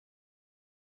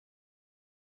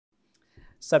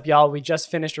Sup, y'all? We just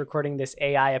finished recording this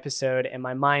AI episode and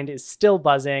my mind is still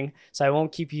buzzing, so I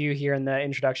won't keep you here in the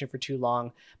introduction for too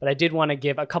long, but I did want to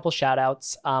give a couple shout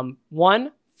outs.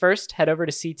 One, first, head over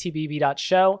to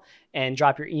ctbb.show and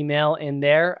drop your email in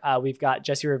there. We've got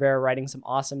Jesse Rivera writing some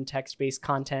awesome text-based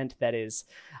content that is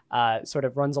sort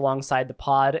of runs alongside the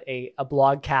pod, a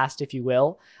blogcast, if you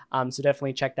will. So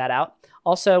definitely check that out.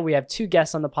 Also, we have two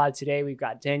guests on the pod today. We've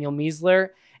got Daniel Miessler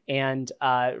and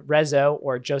Rez0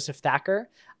 or Joseph Thacker.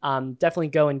 Definitely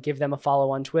go and give them a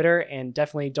follow on Twitter, and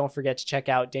definitely don't forget to check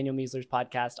out Daniel Miessler's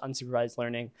podcast, Unsupervised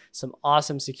Learning. Some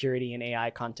awesome security and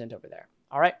AI content over there.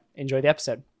 All right, enjoy the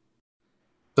episode.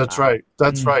 That's right.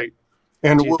 That's right.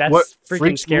 And dude, what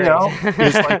freaks me out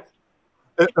is like,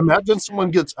 imagine someone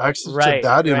gets access to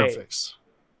that interface.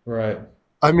 Right.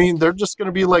 I mean, they're just going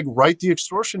to be like, write the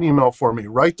extortion email for me,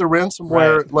 write the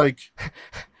ransomware, like,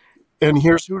 and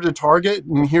here's who to target,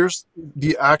 and here's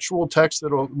the actual text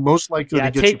that'll most likely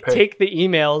to get you paid. Take the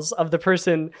emails of the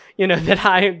person,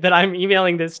 that I'm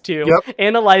emailing this to,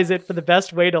 analyze it for the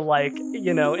best way to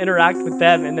interact with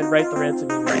them, and then write the ransom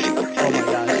email. Oh my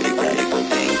gosh.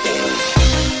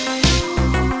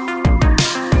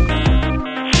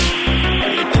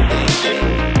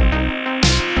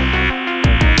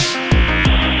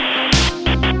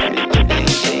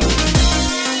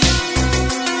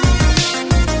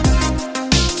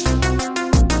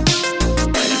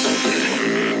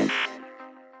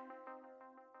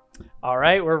 All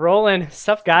right, we're rolling.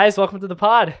 Sup, guys? Welcome to the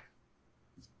pod.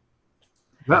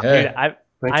 Hey,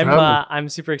 dude, I'm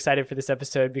super excited for this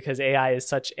episode because AI is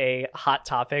such a hot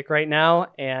topic right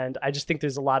now, and I just think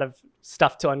there's a lot of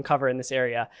stuff to uncover in this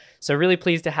area. So really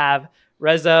pleased to have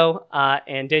Rez0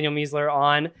 and Daniel Miessler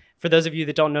on. For those of you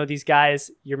that don't know these guys,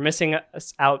 you're missing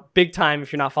out big time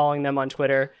if you're not following them on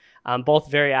Twitter. Both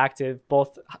very active,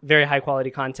 both very high quality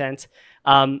content.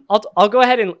 I'll go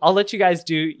ahead and I'll let you guys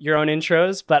do your own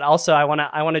intros, but also I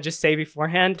want to just say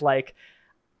beforehand, like,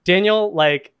 Daniel,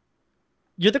 like,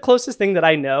 you're the closest thing that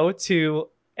I know to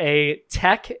a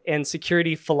tech and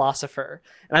security philosopher,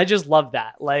 and I just love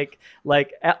that. Like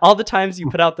all the times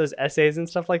you put out those essays and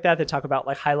stuff like that talk about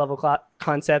like high level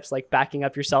concepts, like backing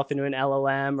up yourself into an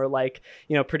LLM or like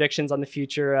predictions on the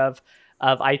future of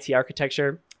IT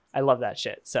architecture. I love that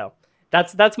shit. So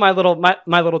that's my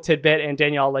little tidbit. And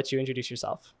Daniel, I'll let you introduce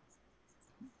yourself.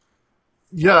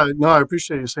 Yeah, no, I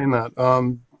appreciate you saying that.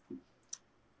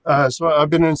 So I've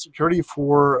been in security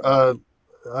for,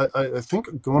 I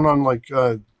think going on like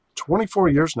 24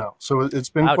 years now. So it's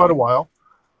been quite a while.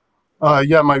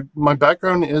 Yeah, my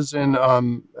background is in,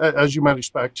 as you might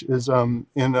expect, is in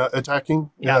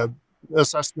attacking,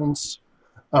 assessments,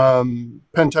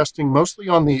 pen testing, mostly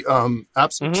on the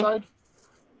AppSec side.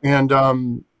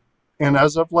 And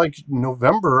as of like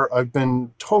November, I've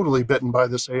been totally bitten by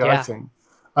this AI thing.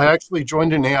 I actually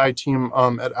joined an AI team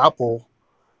at Apple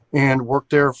and worked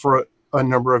there for a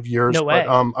number of years. No way.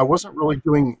 But I wasn't really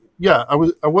doing I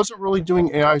wasn't really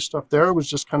doing AI stuff there. I was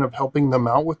just kind of helping them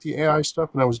out with the AI stuff,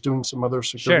 and I was doing some other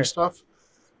security stuff.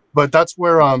 But that's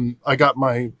where I got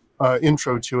my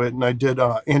intro to it, and I did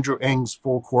Andrew Ng's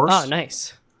full course. Oh,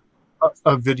 nice.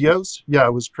 Of videos. Yeah,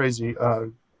 it was crazy.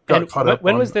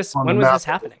 When was this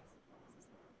happening?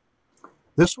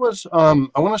 This was, I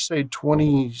want to say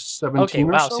 2017 okay,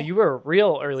 wow. or so. So you were a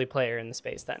real early player in the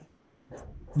space then.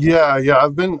 Yeah.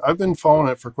 I've been following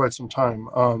it for quite some time.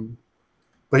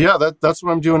 But yeah, that's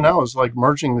what I'm doing now is like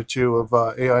merging the two of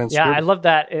AI and security. Yeah, I love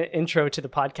that intro to the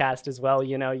podcast as well.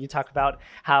 You talk about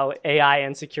how AI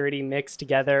and security mix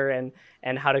together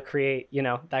and how to create,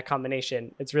 that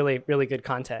combination. It's really, really good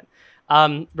content.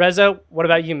 Rez0, what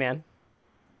about you, man?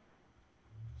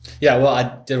 Yeah, well, I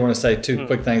did want to say two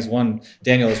quick things. One,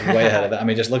 Daniel is way ahead of it. I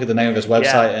mean, just look at the name of his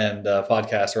website and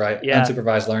podcast, right? Yeah.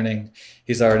 Unsupervised learning.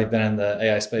 He's already been in the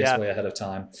AI space way ahead of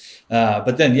time.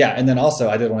 But then, and then also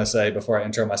I did want to say before I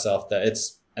intro myself that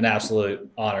it's an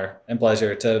absolute honor and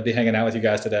pleasure to be hanging out with you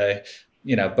guys today.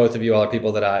 Both of you all are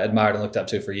people that I admired and looked up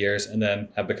to for years and then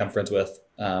have become friends with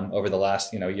over the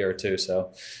last, year or two.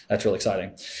 So that's really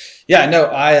exciting. Yeah,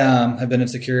 no, I have been in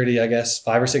security, I guess,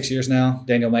 5 or 6 years now.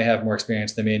 Daniel may have more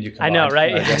experience than me and you combined. I know,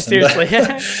 right? Seriously.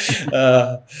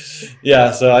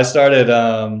 So I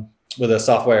started with a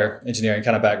software engineering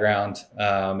kind of background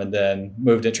and then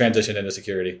transitioned into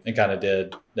security and kind of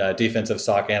did defensive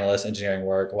SOC analyst engineering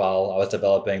work while I was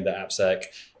developing the AppSec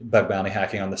bug bounty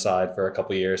hacking on the side for a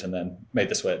couple of years and then made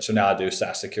the switch. So now I do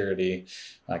SaaS security,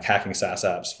 like hacking SaaS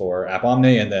apps for App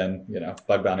Omni and then,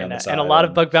 bug bounty on the side. And a lot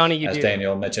of bug bounty you do. As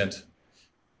Daniel mentioned.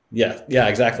 Yeah,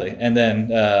 exactly. And then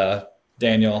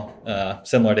Daniel,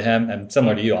 similar to him and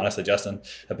similar to you, honestly, Justin,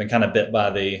 have been kind of bit by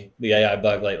the AI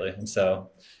bug lately. And so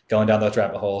going down those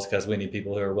rabbit holes, because we need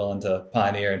people who are willing to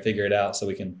pioneer and figure it out so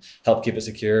we can help keep it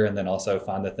secure, and then also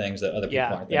find the things that other people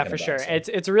aren't thinking about. Yeah, for sure. So.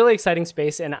 It's a really exciting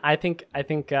space, and I think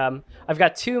I've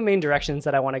got two main directions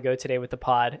that I want to go today with the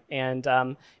pod, and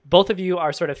both of you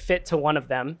are sort of fit to one of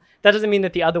them. That doesn't mean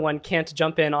that the other one can't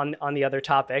jump in on the other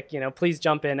topic. Please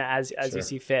jump in as you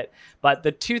see fit. But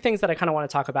the two things that I kind of want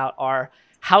to talk about are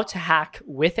how to hack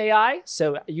with AI.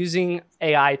 So using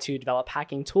AI to develop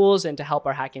hacking tools and to help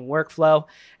our hacking workflow.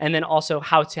 And then also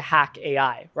how to hack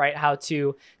AI, right? How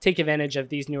to take advantage of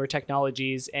these newer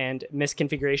technologies and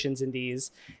misconfigurations in these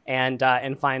and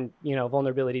find,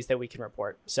 vulnerabilities that we can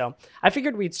report. So I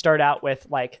figured we'd start out with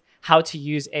like how to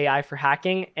use AI for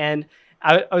hacking. And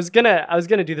I was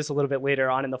gonna do this a little bit later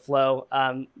on in the flow,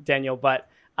 Daniel, but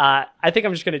I think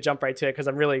I'm just going to jump right to it because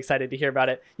I'm really excited to hear about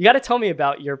it. You got to tell me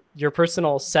about your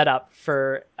personal setup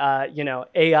for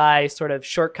AI sort of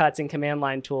shortcuts and command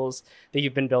line tools that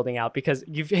you've been building out, because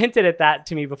you've hinted at that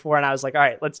to me before, and I was like, all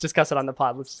right, let's discuss it on the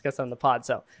pod.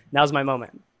 So now's my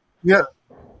moment. Yeah,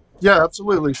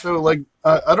 absolutely. So like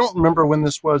I don't remember when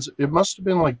this was. It must have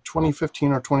been like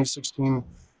 2015 or 2016.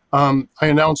 I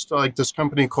announced like this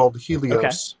company called Helios.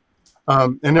 Okay.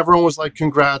 And everyone was like,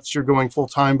 congrats, you're going full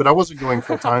time. But I wasn't going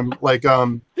full time. Like, I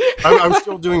was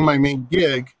still doing my main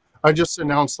gig. I just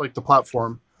announced like the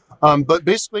platform. But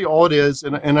basically all it is,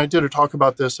 and I did a talk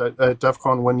about this at DEF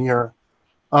CON 1 year,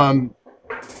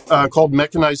 called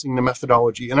Mechanizing the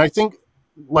Methodology. And I think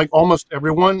like almost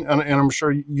everyone, and I'm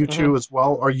sure you two as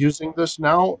well, are using this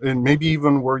now, and maybe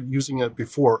even were using it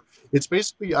before. It's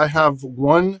basically, I have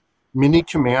one mini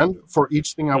command for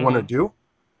each thing I want to do.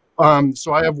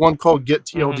 So I have one called get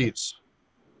TLDs.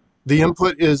 The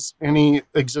input is any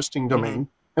existing domain,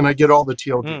 and I get all the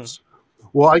TLDs.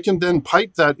 Well, I can then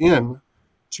pipe that in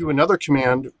to another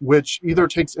command, which either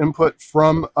takes input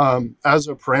from as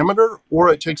a parameter, or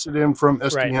it takes it in from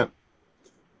SDN,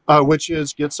 which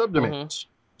is get subdomains.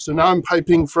 So now I'm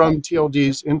piping from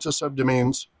TLDs into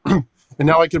subdomains, and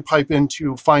now I can pipe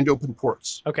into find open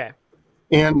ports. Okay.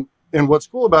 And what's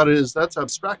cool about it is that's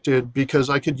abstracted, because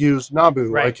I could use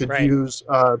Nabu, I could use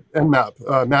Nmap,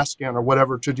 Masscan, or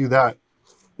whatever to do that.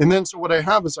 And then so what I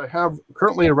have is I have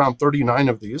currently around 39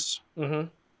 of these. And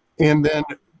then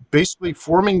basically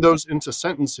forming those into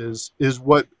sentences is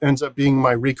what ends up being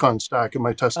my recon stack and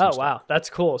my testing stack. Wow, that's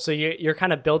cool. So you're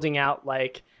kind of building out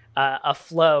like a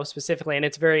flow specifically, and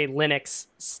it's very Linux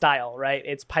style, right?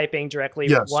 It's piping directly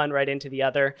one right into the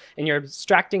other, and you're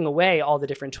abstracting away all the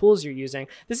different tools you're using.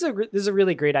 This is a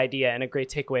really great idea and a great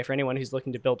takeaway for anyone who's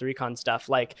looking to build recon stuff.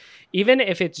 Like, even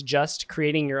if it's just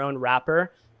creating your own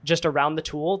wrapper just around the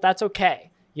tool, that's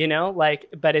okay.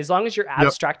 But as long as you're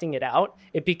abstracting it out,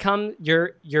 it becomes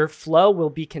your flow will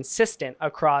be consistent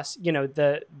across,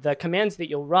 the commands that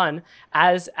you'll run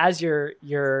as your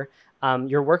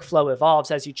workflow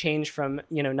evolves, as you change from,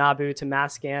 Nabu to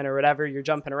Masscan or whatever you're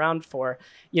jumping around for,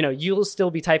 you'll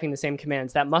still be typing the same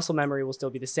commands. That muscle memory will still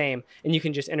be the same, and you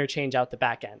can just interchange out the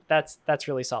back end. That's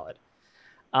really solid.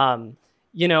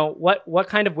 What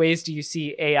kind of ways do you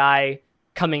see AI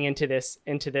coming into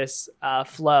this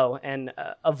flow and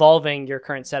evolving your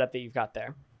current setup that you've got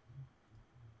there?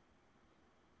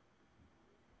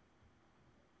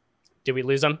 Did we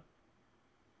lose him?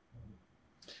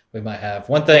 We might have.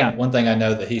 One thing I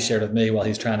know that he shared with me while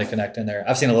he's trying to connect in there,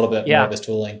 I've seen a little bit more of his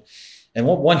tooling. And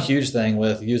one huge thing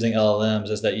with using LLMs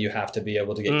is that you have to be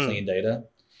able to get clean data,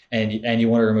 and you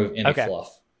want to remove any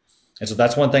fluff. And so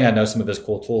that's one thing I know some of his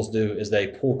cool tools do, is they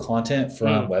pull content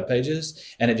from web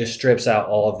pages, and it just strips out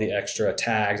all of the extra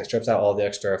tags. It strips out all the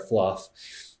extra fluff.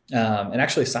 And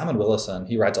actually, Simon Willison,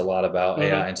 he writes a lot about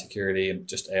AI and security and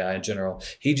just AI in general.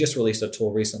 He just released a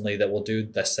tool recently that will do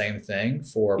the same thing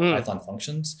for Python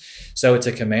functions. So it's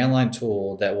a command line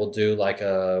tool that will do like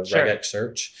a regex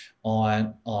search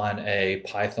on a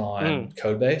Python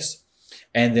code base.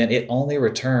 And then it only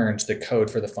returns the code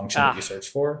for the function that you search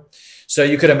for. So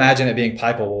you could imagine it being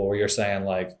pipeable, where you're saying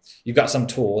like, you've got some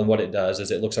tool, and what it does is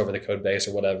it looks over the code base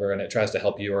or whatever, and it tries to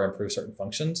help you or improve certain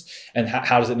functions. And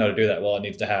how does it know to do that? Well, it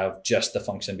needs to have just the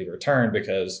function be returned,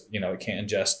 because, it can't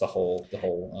ingest the whole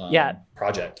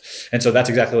project. And so that's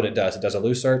exactly what it does. It does a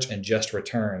loose search and just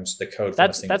returns the code.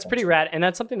 That's pretty rad. And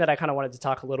that's something that I kind of wanted to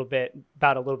talk a little bit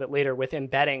later with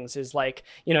embeddings, is like,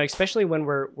 especially when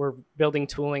we're building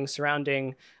tooling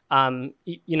surrounding,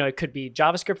 it could be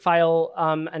JavaScript file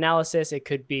analysis. It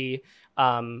could be,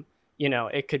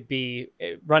 it could be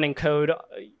running code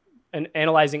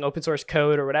analyzing open source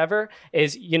code or whatever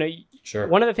is, Sure.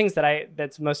 one of the things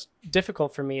that's most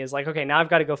difficult for me is like, okay, now I've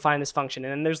got to go find this function.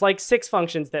 And then there's like 6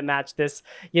 functions that match this,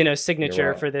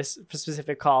 signature for this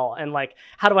specific call. And like,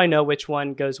 how do I know which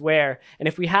one goes where? And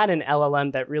if we had an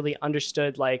LLM that really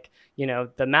understood like,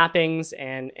 the mappings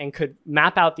and could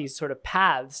map out these sort of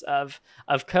paths of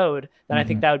code, then I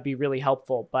think that would be really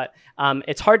helpful. But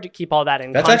it's hard to keep all that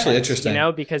in context. That's actually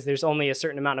interesting. Because there's only a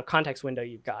certain amount of context window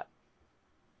you've got.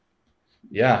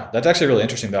 Yeah, that's actually really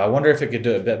interesting though. I wonder if it could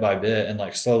do it bit by bit and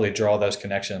like slowly draw those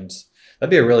connections.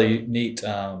 That'd be a really neat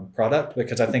product,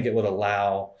 because I think it would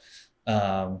allow,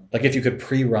 like if you could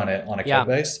pre-run it on a code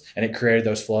base and it created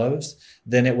those flows,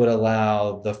 then it would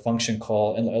allow the function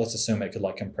call, and let's assume it could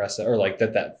like compress it, or like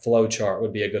that flow chart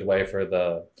would be a good way for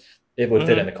it would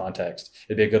fit into context.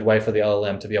 It'd be a good way for the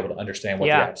LLM to be able to understand what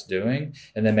the app's doing,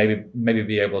 and then maybe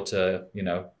be able to,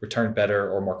 return better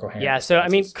or more coherent. Yeah. So, I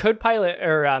mean,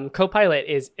 Copilot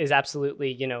is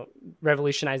absolutely,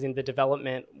 revolutionizing the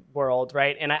development world.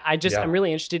 Right. And I'm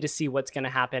really interested to see what's going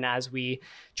to happen as we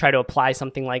try to apply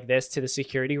something like this to the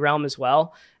security realm as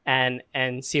well. And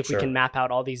see if we can map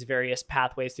out all these various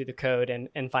pathways through the code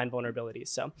and find vulnerabilities.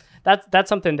 So that's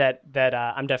something that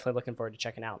I'm definitely looking forward to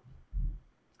checking out.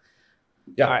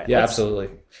 Yeah, right, absolutely.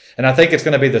 And I think it's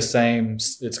going to be the same.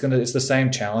 It's the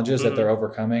same challenges that they're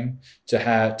overcoming to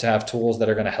have tools that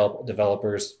are going to help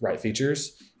developers write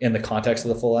features in the context of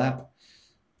the full app.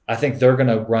 I think they're going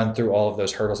to run through all of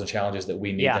those hurdles and challenges that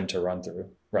we need them to run through.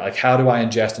 Right? Like, how do I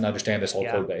ingest and understand this whole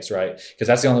code base? Right? Because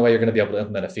that's the only way you're going to be able to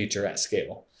implement a feature at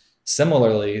scale.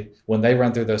 Similarly, when they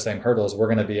run through those same hurdles, we're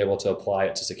going to be able to apply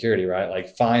it to security, right?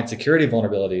 Like find security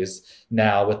vulnerabilities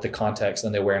now with the context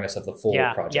and the awareness of the full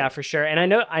project. Yeah, for sure. And I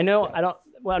don't,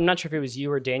 well, I'm not sure if it was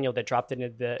you or Daniel that dropped it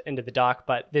into the doc,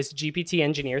 but this GPT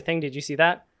engineer thing, did you see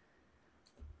that?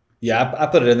 Yeah, I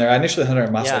put it in there. I initially had it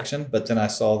in my section, but then I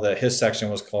saw that his section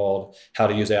was called How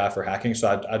to Use AI for Hacking.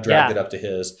 So I dragged it up to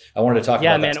his. I wanted to talk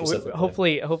about that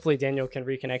specifically. Hopefully Daniel can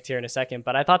reconnect here in a second,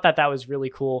 but I thought that was really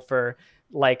cool for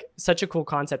like such a cool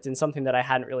concept and something that I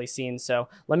hadn't really seen. So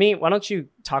why don't you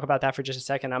talk about that for just a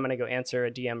second? I'm going to go answer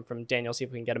a DM from Daniel, see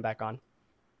if we can get him back on.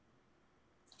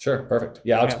 Sure. Perfect.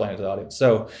 Yeah. I'll explain it to the audience.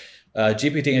 So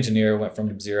GPT Engineer went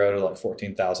from 0 to like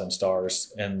 14,000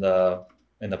 stars in the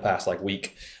past like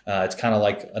week. It's kind of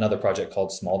like another project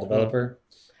called Small Developer.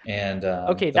 And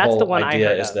that's the one I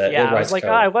heard of.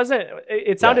 I was like,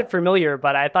 it sounded familiar,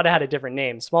 but I thought it had a different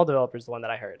name. Small Developer is the one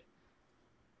that I heard.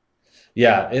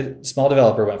 Yeah, Small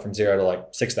Developer went from 0 to like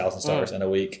 6,000 stars in a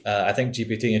week. I think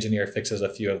GPT Engineer fixes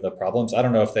a few of the problems. I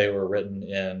don't know if they were written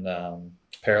in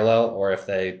parallel or if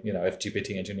if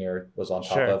GPT Engineer was on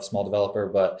top of Small Developer,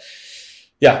 but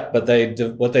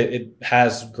it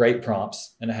has great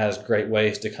prompts and it has great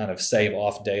ways to kind of save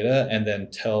off data and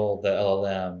then tell the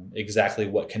LLM exactly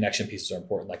what connection pieces are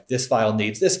important. Like this file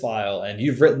needs this file and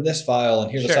you've written this file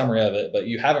and here's a summary of it, but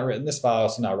you haven't written this file,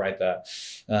 so now write that.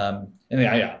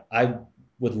 I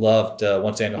would love to,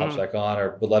 once Daniel hops back on,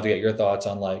 or would love to get your thoughts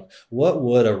on like what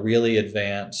would a really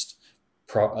advanced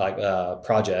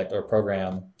project or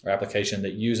program or application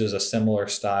that uses a similar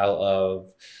style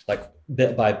of like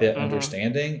bit by bit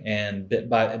understanding and bit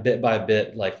by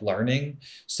bit like learning,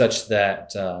 such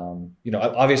that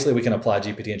obviously we can apply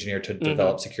GPT Engineer to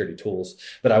develop security tools,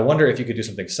 but I wonder if you could do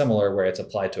something similar where it's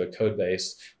applied to a code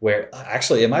base where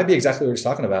actually it might be exactly what we're just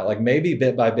talking about. Like maybe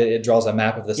bit by bit it draws a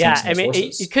map of the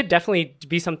sources. It could definitely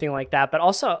be something like that, but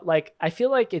also like I feel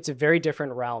like it's a very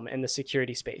different realm in the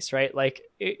security space, right? Like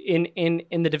in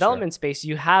the development space,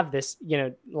 you have this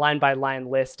line by line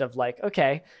list of like,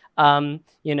 okay,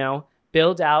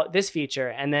 build out this feature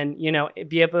and then,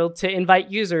 be able to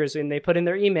invite users when they put in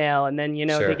their email and then,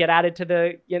 they get added to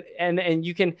the, and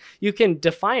you can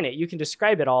define it, you can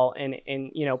describe it all in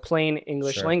plain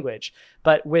English language.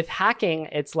 But with hacking,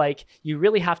 it's like, you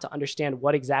really have to understand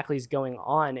what exactly is going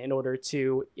on in order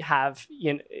to have,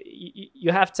 you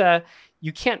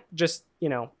can't just,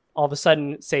 all of a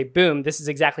sudden say, boom, this is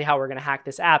exactly how we're going to hack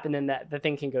this app. And then the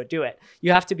thing can go do it.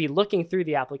 You have to be looking through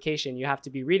the application. You have to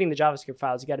be reading the JavaScript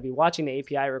files. You got to be watching the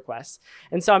API requests.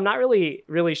 And so I'm not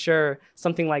really sure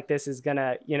something like this is going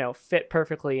to, fit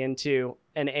perfectly into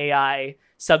an AI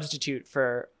substitute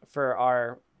for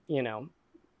our,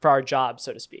 for our job,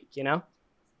 so to speak,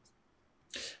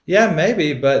 Yeah,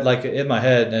 maybe, but like in my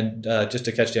head, and just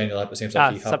to catch Daniel up, it seems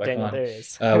like he hopped back on. There he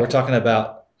is. We're talking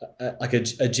about like a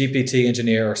GPT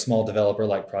Engineer or Small Developer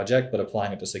like project, but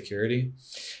applying it to security.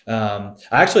 I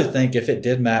actually think if it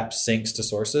did map syncs to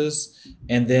sources,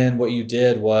 and then what you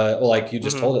did was like you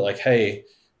just told it like, hey,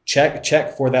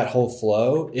 check for that whole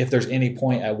flow if there's any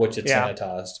point at which it's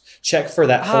sanitized. Check for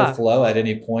that whole flow at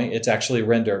any point it's actually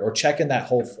rendered, or check in that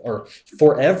whole, or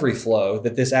for every flow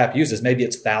that this app uses. Maybe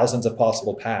it's thousands of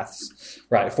possible paths,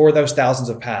 right? For those thousands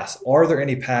of paths, are there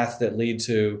any paths that lead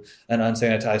to an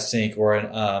unsanitized sync or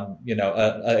an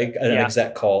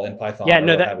exec call in Python? Yeah,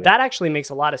 no, that actually makes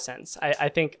a lot of sense. I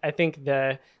think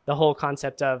the whole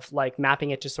concept of like mapping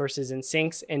it to sources and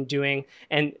syncs and doing,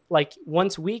 and like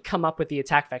once we come up with the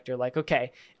attack vector, like,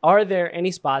 okay, are there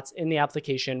any spots in the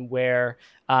application where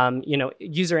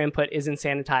user input isn't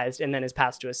sanitized and then is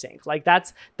passed to a sync? Like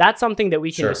that's something that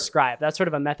we can describe. That's sort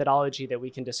of a methodology that we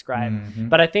can describe.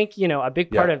 But I think, a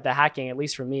big part of the hacking, at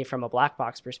least for me from a black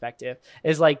box perspective,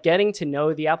 is like getting to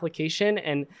know the application.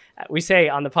 And we say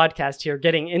on the podcast here,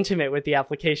 getting intimate with the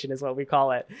application is what we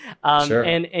call it.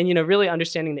 And really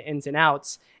understanding the ins and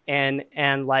outs, and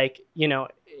like,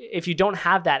 if you don't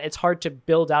have that, it's hard to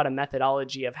build out a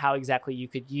methodology of how exactly you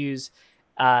could use,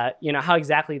 how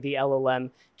exactly the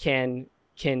LLM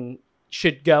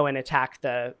should go and attack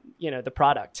the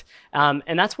product.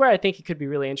 And that's where I think it could be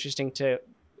really interesting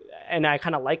and I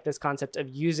kind of like this concept of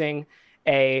using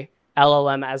a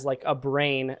LLM as like a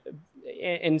brain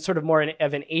in sort of more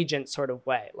of an agent sort of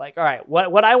way. Like, all right,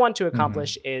 what I want to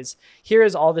accomplish is, here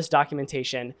is all this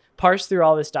documentation, parse through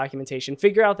all this documentation,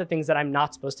 figure out the things that I'm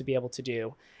not supposed to be able to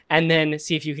do, and then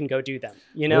see if you can go do them,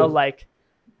 like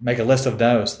make a list of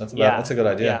no's. That's a good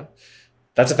idea. Yeah.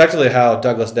 That's effectively how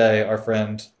Douglas Day, our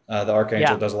friend, the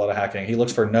Archangel, does a lot of hacking. He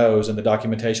looks for no's in the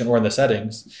documentation or in the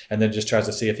settings, and then just tries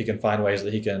to see if he can find ways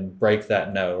that he can break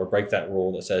that no or break that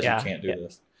rule that says you can't do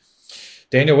this.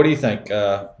 Daniel, what do you think?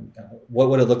 What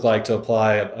would it look like to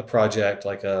apply a project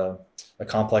like a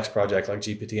complex project like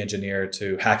GPT Engineer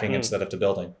to hacking instead of to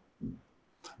building?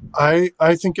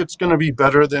 I think it's going to be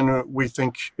better than we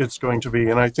think it's going to be,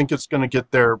 and I think it's going to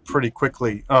get there pretty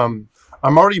quickly. I'm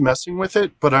already messing with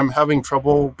it, but I'm having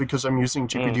trouble because I'm using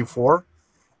GPT-4,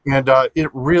 and it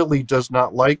really does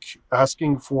not like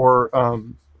asking for,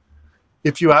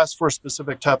 if you ask for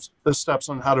specific steps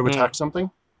on how to attack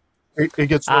something, it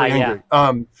gets really angry.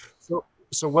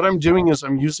 So what I'm doing is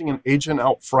I'm using an agent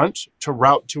out front to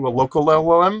route to a local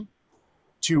LLM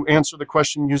to answer the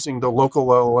question using the local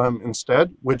LLM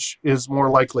instead, which is more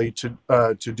likely to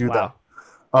do that.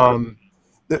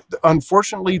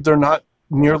 Unfortunately, they're not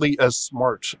nearly as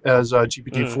smart as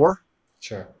GPT-4.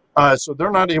 Sure. So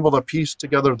they're not able to piece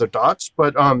together the dots.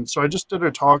 But so I just did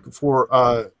a talk for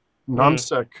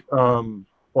NomSec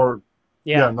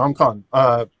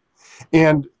NomCon.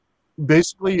 And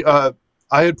basically, I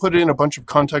had put in a bunch of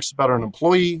context about an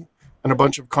employee and a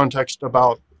bunch of context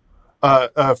about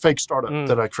a fake startup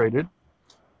that I created.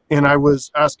 And I was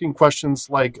asking questions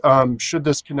like, should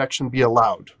this connection be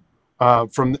allowed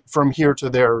from here to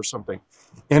there or something?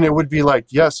 And it would be like,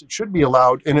 yes, it should be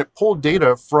allowed. And it pulled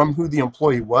data from who the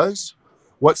employee was,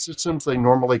 what systems they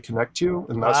normally connect to,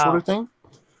 and that sort of thing.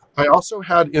 I also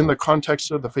had, in the context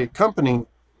of the fake company,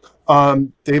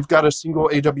 they've got a single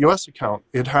AWS account.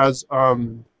 It has,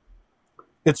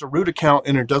 it's a root account,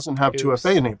 and it doesn't have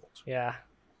 2FA enabled. Yeah.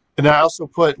 And I also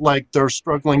put, like, they're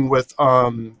struggling with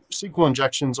SQL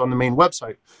injections on the main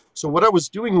website. So what I was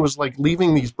doing was, like,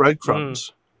 leaving these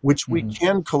breadcrumbs, which we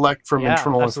can collect from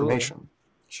internal information.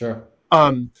 Sure.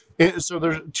 So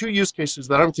there's two use cases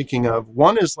that I'm thinking of.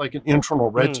 One is like an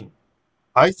internal red team.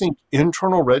 I think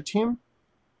internal red team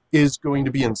is going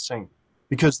to be insane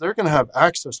because they're going to have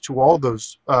access to all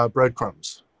those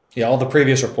breadcrumbs. Yeah, all the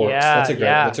previous reports. That's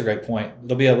a great point.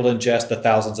 They'll be able to ingest the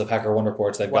thousands of HackerOne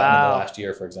reports they've gotten in the last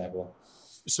year, for example.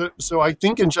 So I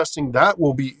think ingesting that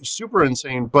will be super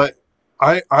insane. But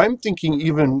I'm thinking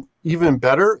even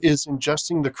better is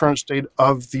ingesting the current state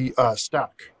of the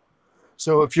stack.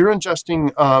 So if you're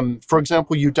ingesting, for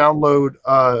example, you download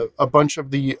a bunch of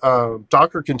the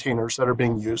Docker containers that are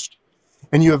being used,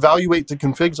 and you evaluate the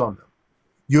configs on them.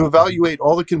 You evaluate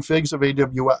all the configs of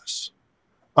AWS.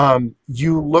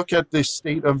 You look at the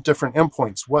state of different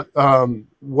endpoints,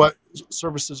 what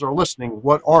services are listening,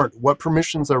 what aren't, what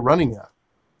permissions they're running at.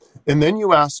 And then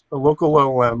you ask a local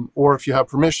LLM, or if you have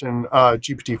permission,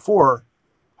 GPT-4,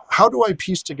 how do I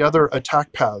piece together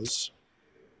attack paths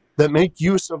that make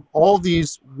use of all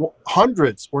these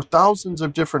hundreds or thousands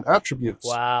of different attributes?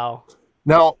 Wow.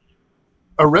 Now,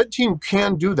 a red team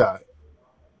can do that,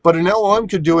 but an LLM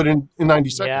could do it in 90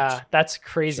 seconds. Yeah, that's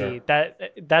crazy. Sure.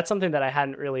 That's something that I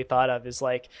hadn't really thought of, is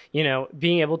like,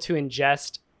 being able to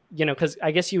ingest, because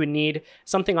I guess you would need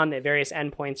something on the various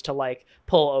endpoints to like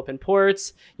pull open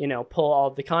ports, pull all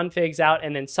of the configs out,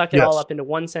 and then suck it all up into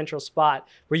one central spot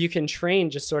where you can train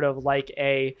just sort of like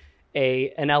a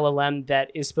an LLM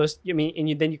that is supposed to, I mean,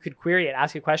 and then you could query it,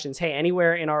 ask it questions. Hey,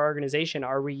 anywhere in our organization,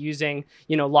 are we using,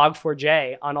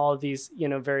 log4j on all of these,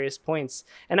 various points?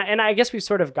 And I guess we've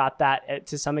sort of got that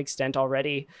to some extent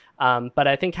already. But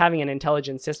I think having an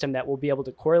intelligent system that will be able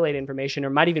to correlate information, or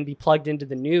might even be plugged into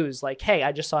the news, like, hey,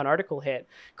 I just saw an article hit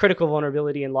critical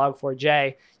vulnerability in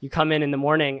log4j. You come in the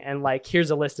morning and like, here's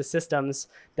a list of systems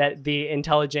that the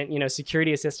intelligent,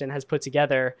 security assistant has put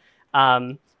together,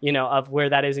 of where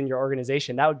that is in your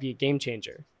organization. That would be a game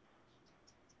changer.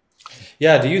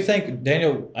 Yeah. Do you think,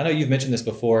 Daniel, I know you've mentioned this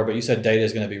before, but you said data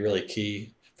is going to be really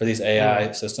key for these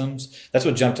AI systems. That's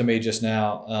what jumped to me just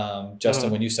now,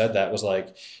 Justin, when you said that, was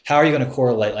like, how are you going to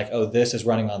correlate like, oh, this is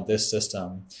running on this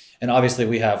system? And obviously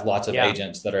we have lots of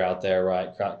agents that are out there, right?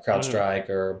 CrowdStrike,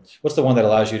 or what's the one that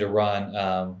allows you to run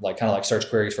like kind of like search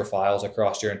queries for files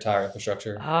across your entire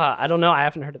infrastructure? I don't know. I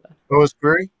haven't heard of that. OS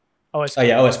Query? OS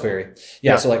Query. Oh yeah, OS Query.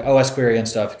 Yeah, so like OS Query and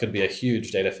stuff could be a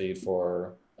huge data feed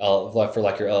for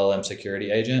like your LLM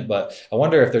security agent. But I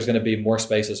wonder if there's going to be more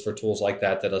spaces for tools like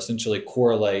that essentially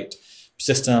correlate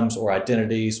systems or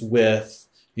identities with,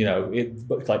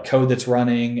 like code that's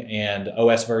running and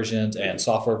OS versions and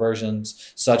software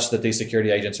versions, such that these security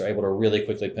agents are able to really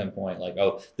quickly pinpoint like,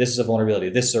 oh, this is a vulnerability,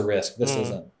 this is a risk, this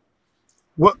isn't.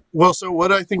 So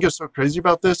what I think is so crazy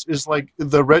about this is like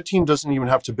the red team doesn't even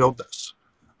have to build this.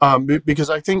 Because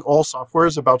I think all software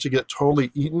is about to get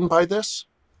totally eaten by this.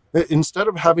 Instead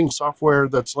of having software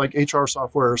that's like HR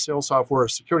software or sales software or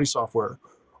security software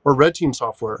or red team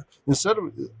software, instead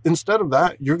of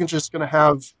that, you're just going to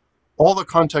have all the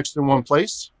context in one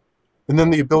place and then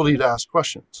the ability to ask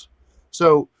questions.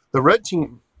 So the red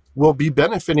team will be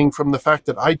benefiting from the fact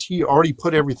that IT already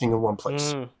put everything in one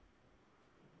place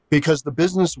because the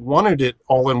business wanted it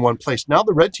all in one place. Now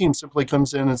the red team simply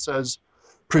comes in and says,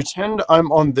 pretend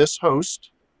I'm on this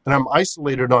host and I'm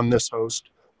isolated on this host,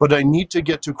 but I need to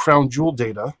get to crown jewel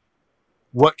data.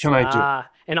 What can I do?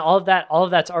 And all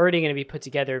of that's already going to be put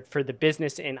together for the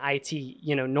business and IT,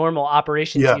 normal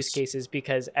operations use cases,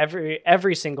 because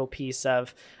every single piece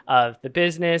of the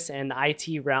business and the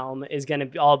IT realm is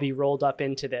going to all be rolled up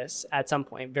into this at some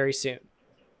point very soon.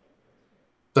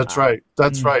 That's right.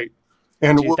 That's right.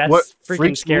 And dude, what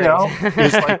freaks me out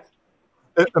is like,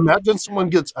 imagine someone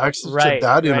gets access to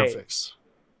that interface.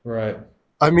 Right.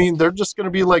 I mean, they're just going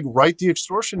to be like, write the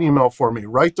extortion email for me,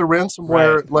 write the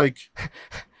ransomware, like,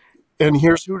 and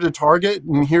here's who to target,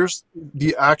 and here's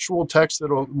the actual text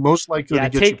that'll most likely to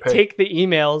get you paid. Take the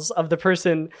emails of the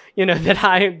person,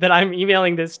 that I'm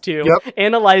emailing this to,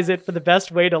 analyze it for the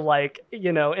best way to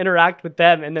interact with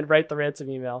them, and then write the ransom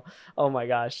email. Oh my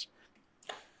gosh.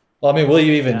 Well, I mean, will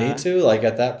you even need to? Like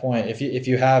at that point, if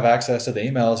you have access to the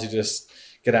emails, you just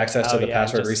get access to the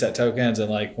password reset tokens,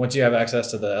 and like once you have access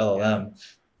to the LLM,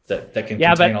 that can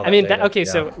contain all that data.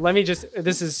 So let me just,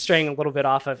 this is straying a little bit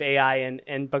off of AI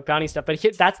and bug bounty stuff, but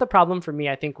that's the problem for me,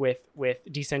 I think, with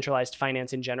decentralized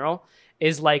finance in general,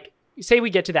 is like, say we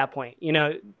get to that point,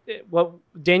 what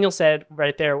Daniel said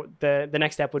right there, the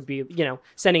next step would be,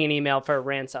 sending an email for a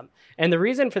ransom. And the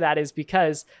reason for that is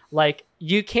because like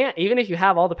you can't, even if you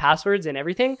have all the passwords and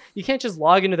everything, you can't just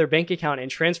log into their bank account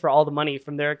and transfer all the money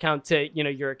from their account to,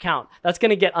 your account. That's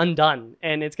going to get undone,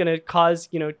 and it's going to cause,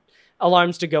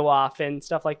 alarms to go off and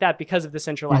stuff like that because of the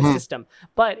centralized system.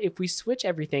 But if we switch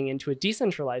everything into a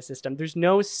decentralized system, there's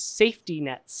no safety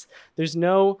nets. There's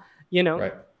no,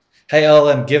 Right. Hey,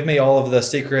 LLM, give me all of the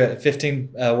secret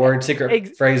 15-word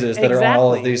secret phrases that are on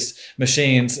all of these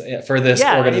machines for this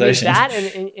organization.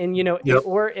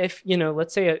 Or if,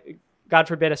 let's say, God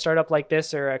forbid, a startup like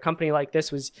this or a company like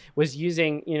this was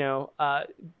using,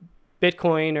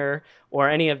 Bitcoin or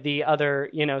any of the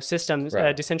other, systems,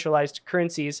 decentralized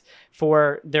currencies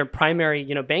for their primary,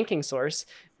 banking source.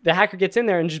 The hacker gets in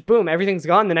there and just boom, everything's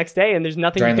gone the next day, and there's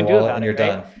nothing you can do about it. You're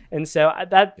done. And so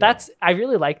that's I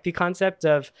really like the concept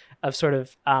of sort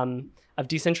of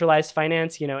decentralized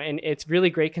finance, and it's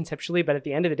really great conceptually. But at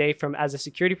the end of the day, as a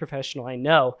security professional, I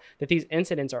know that these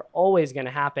incidents are always going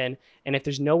to happen, and if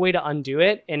there's no way to undo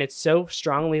it, and it's so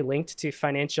strongly linked to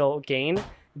financial gain,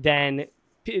 then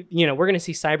we're going to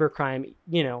see cybercrime,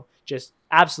 just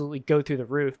absolutely go through the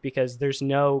roof, because there's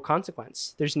no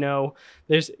consequence.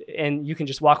 And you can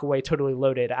just walk away totally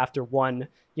loaded after one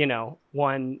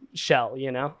shell,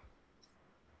 Yeah,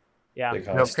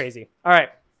 that's crazy. All right.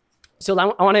 So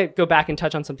I want to go back and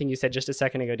touch on something you said just a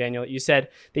second ago, Daniel. You said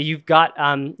that you've got,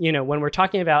 when we're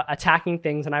talking about attacking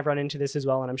things, and I've run into this as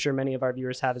well, and I'm sure many of our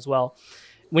viewers have as well.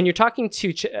 When you're talking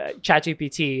to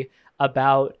ChatGPT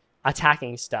about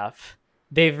attacking stuff,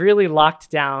 they've really locked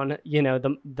down,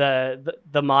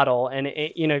 the model. And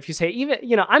if you say, even,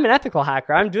 I'm an ethical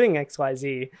hacker, I'm doing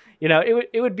XYZ,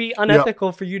 it would be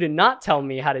unethical for you to not tell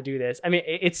me how to do this. I mean,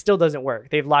 it still doesn't work.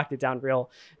 They've locked it down real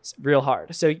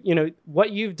hard. So,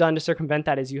 what you've done to circumvent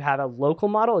that is you have a local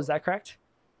model. Is that correct?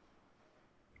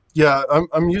 Yeah,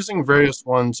 I'm using various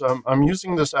ones. I'm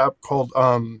using this app called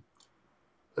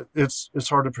it's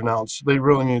hard to pronounce. They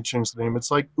really need to change the name.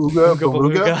 It's like Ooga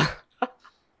Beluga.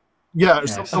 Yeah,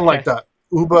 nice. Something like that.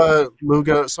 Uba,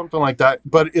 Luga, something like that.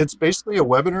 But it's basically a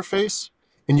web interface,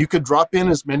 and you could drop in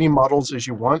as many models as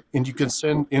you want, and you can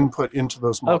send input into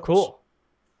those models. Oh, cool.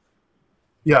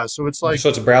 Yeah, so it's like... So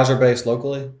it's browser-based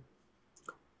locally?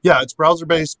 Yeah, it's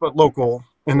browser-based, but local.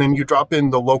 And then you drop in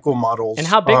the local models. And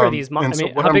how big are these models?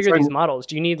 How big are these models?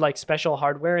 Do you need like special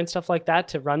hardware and stuff like that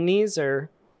to run these, or?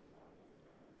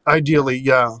 Ideally,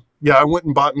 yeah. Yeah, I went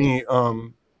and bought me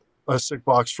a sick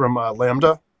box from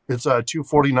Lambda. It's two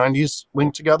 4090s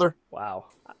linked together. Wow.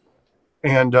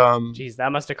 And geez,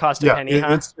 that must have cost a penny,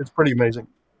 huh? It's pretty amazing.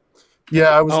 Yeah,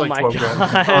 I was like 12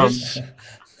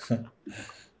 grand.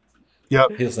 Yeah.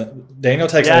 Daniel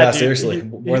takes that seriously,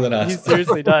 more than us. He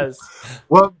seriously does.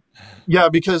 Well, yeah,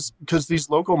 because these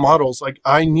local models, like,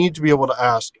 I need to be able to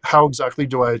ask, how exactly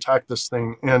do I attack this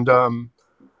thing? And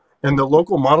the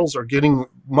local models are getting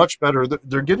much better.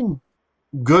 They're getting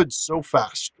good so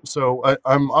fast. So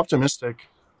I'm optimistic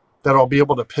that I'll be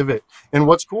able to pivot. And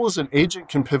what's cool is an agent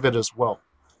can pivot as well.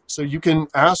 So you can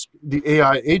ask the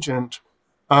AI agent,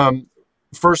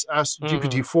 first ask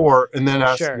GPT-4 and then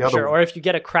ask the other one. Or if you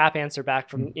get a crap answer back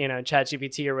from,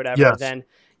 ChatGPT or whatever, then,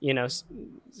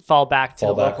 fall back to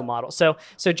the local model. So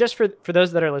just for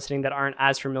those that are listening that aren't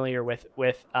as familiar with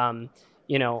LLM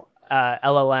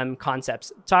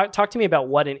concepts, talk to me about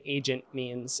what an agent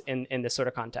means in this sort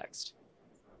of context.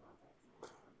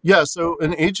 Yeah, so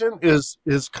an agent is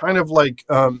kind of like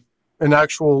an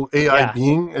actual AI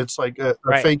being. It's like a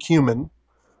fake human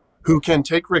who can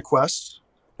take requests.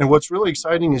 And what's really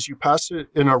exciting is you pass it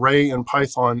an array in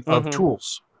Python of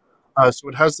tools. So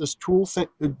it has this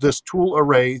tool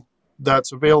array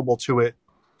that's available to it.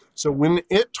 So when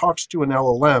it talks to an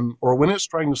LLM or when it's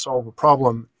trying to solve a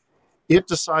problem, it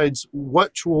decides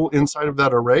what tool inside of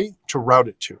that array to route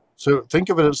it to. So think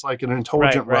of it as like an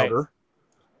intelligent router.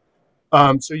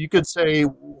 So you could say,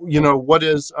 what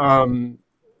is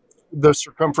the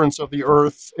circumference of the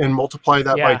Earth and multiply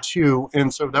that by 2.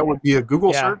 And so that would be a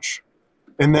Google search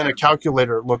and then a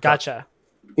calculator lookup. Gotcha.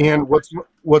 And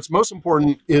what's most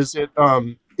important is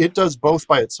it does both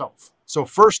by itself. So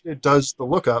first it does the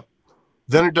lookup,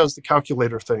 then it does the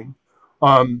calculator thing.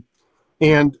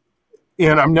 And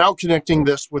I'm now connecting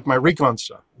this with my recon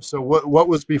stuff. So what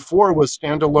was before was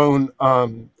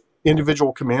standalone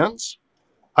individual commands.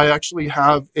 I actually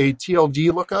have a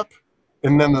TLD lookup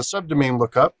and then the subdomain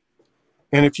lookup.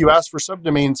 And if you ask for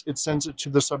subdomains, it sends it to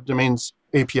the subdomains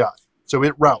API. So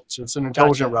it routes. It's an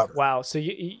intelligent router. Wow. So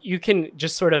you can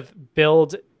just sort of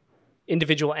build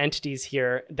individual entities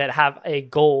here that have a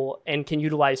goal and can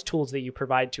utilize tools that you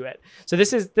provide to it. So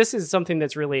this is something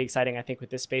that's really exciting, I think, with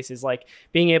this space, is like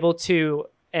being able to,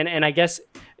 and I guess,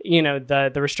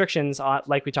 the restrictions,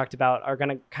 like we talked about, are going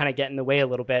to kind of get in the way a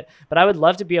little bit. But I would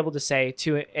love to be able to say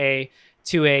to a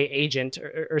agent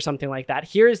or something like that,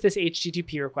 here is this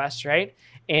HTTP request, right?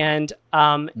 And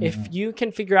if you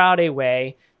can figure out a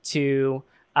way to,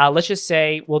 let's just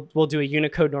say we'll do a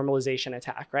Unicode normalization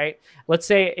attack, right? Let's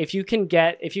say if you can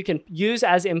use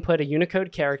as input a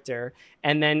Unicode character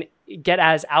and then get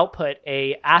as output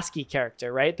a ASCII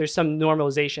character, right? There's some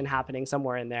normalization happening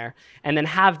somewhere in there, and then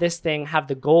have this thing have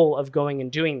the goal of going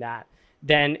and doing that,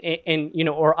 then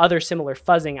or other similar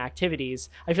fuzzing activities.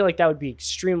 I feel like that would be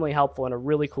extremely helpful and a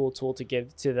really cool tool to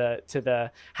give to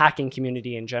the hacking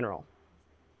community in general.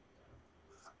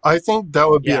 I think that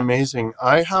would be amazing.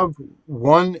 I have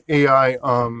one AI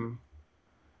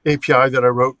API that I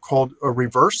wrote called a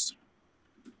reverse.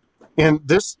 And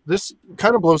this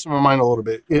kind of blows my mind a little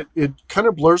bit. It kind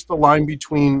of blurs the line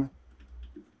between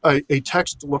a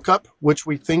text lookup, which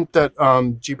we think that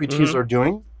GPTs are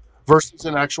doing, versus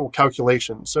an actual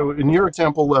calculation. So in your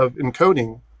example of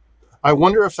encoding, I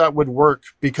wonder if that would work,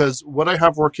 because what I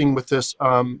have working with this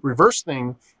reverse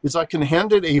thing is I can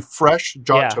hand it a fresh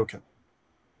JOT token.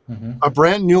 A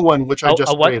brand new one, which I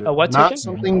just created. A what not token?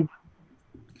 Something.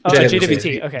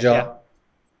 JWT. Okay.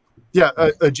 Yeah,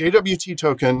 a JWT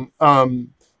token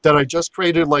that I just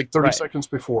created like 30 seconds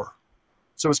before.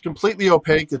 So it's completely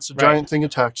opaque. It's a giant thing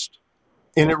of text,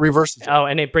 and it reverses it. Oh,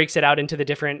 and it breaks it out into the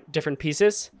different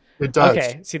pieces. It does.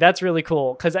 Okay, see, that's really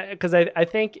cool because I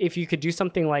think if you could do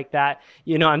something like that,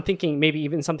 I'm thinking maybe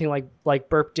even something like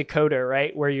Burp Decoder,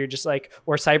 right, where you're just like,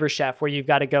 or CyberChef, where you've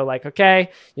got to go like, okay,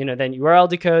 then URL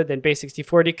decode, then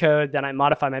base64 decode, then I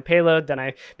modify my payload, then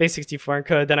I base64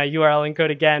 encode, then I URL encode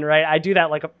again, right? I do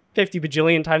that like 50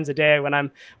 bajillion times a day when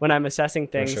I'm assessing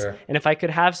things, sure. And if I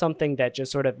could have something that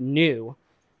just sort of knew,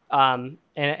 and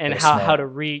how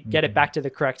to get it back to the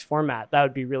correct format, that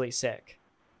would be really sick.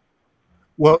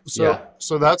 Well,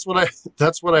 so that's what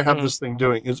I have this thing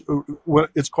doing is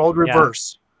it's called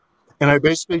reverse, and I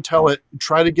basically tell it,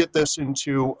 try to get this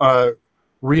into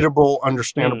readable,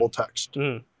 understandable text,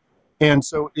 and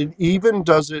so it even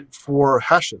does it for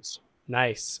hashes.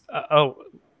 Nice.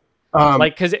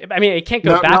 Because it can't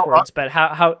go backwards, but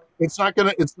how it's not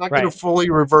gonna fully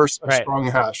reverse a strong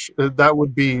hash. That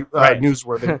would be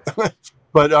newsworthy,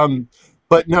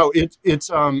 But no,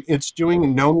 it's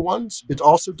doing known ones. It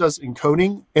also does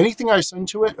encoding. Anything I send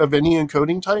to it of any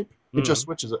encoding type, it just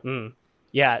switches it.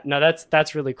 Yeah, no,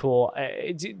 that's really cool.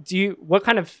 What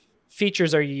kind of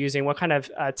features are you using? What kind of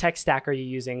tech stack are you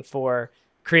using for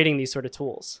creating these sort of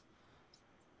tools?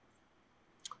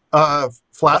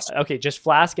 Flask. Okay, just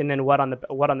Flask, and then what on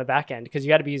the back end? Because you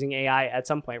got to be using AI at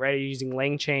some point, right? Are you using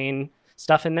LangChain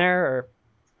stuff in there, or?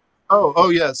 Oh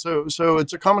yeah. So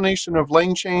it's a combination of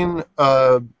LangChain,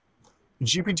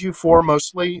 GPT-4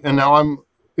 mostly, and now I'm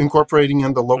incorporating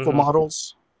in the local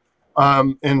models,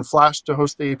 and Flash to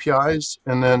host the APIs,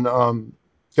 and then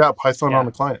Python on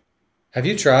the client. Have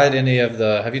you tried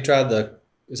the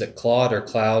is it Claude or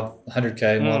Cloud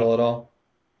 100K model at all?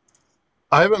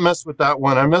 I haven't messed with that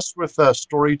one. I messed with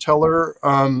Storyteller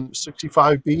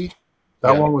 65B.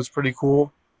 That one was pretty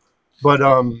cool, but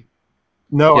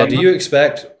no. Yeah. Do you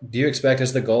expect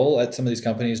as the goal at some of these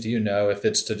companies? Do you know if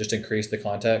it's to just increase the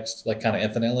context, like kind of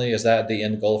infinitely? Is that the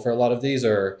end goal for a lot of these,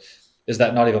 or is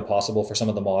that not even possible for some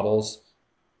of the models?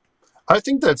 I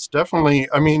think that's definitely.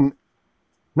 I mean,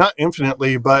 not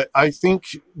infinitely, but I think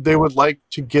they would like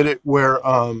to get it where.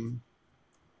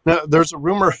 Now, there's a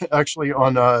rumor actually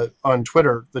on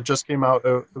Twitter that just came out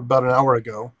about an hour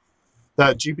ago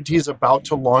that GPT is about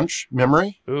to launch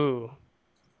memory. Ooh.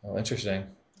 Oh, interesting.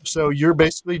 So you're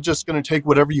basically just going to take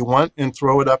whatever you want and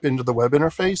throw it up into the web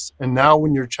interface. And now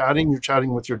when you're chatting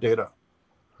with your data.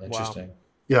 Interesting. Wow.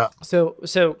 Yeah.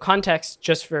 So context,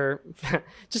 just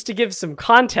to give some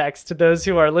context to those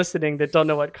who are listening that don't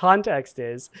know what context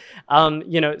is,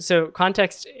 so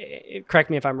context, correct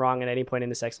me if I'm wrong at any point in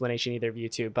this explanation, either of you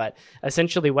two, but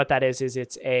essentially what that is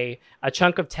it's a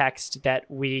chunk of text that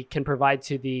we can provide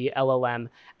to the LLM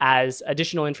as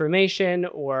additional information,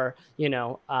 or,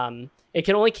 it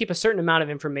can only keep a certain amount of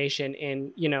information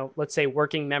in, let's say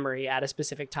working memory at a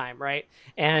specific time, right?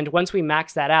 And once we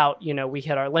max that out, we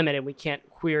hit our limit and we can't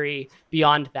query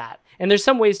beyond that. And there's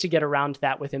some ways to get around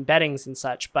that with embeddings and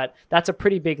such, but that's a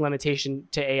pretty big limitation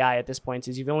to AI at this point,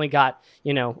 is you've only got,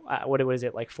 what was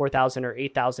it, like 4,000 or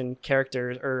 8,000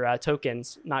 characters or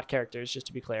tokens, not characters, just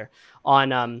to be clear,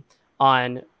 on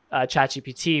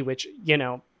ChatGPT, which,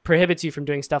 prohibits you from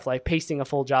doing stuff like pasting a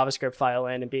full JavaScript file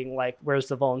in and being like, where's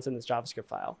the vulns in this JavaScript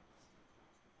file?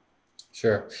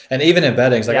 Sure. And even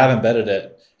embeddings, I've embedded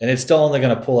it, and it's still only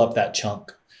going to pull up that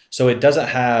chunk. So it doesn't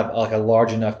have like a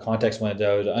large enough context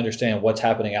window to understand what's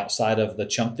happening outside of the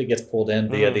chunk that gets pulled in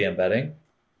via the embedding.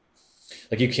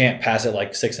 Like you can't pass it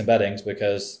like 6 embeddings,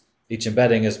 because each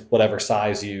embedding is whatever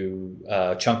size you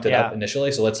chunked it up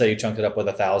initially. So let's say you chunked it up with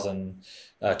 1,000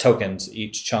 tokens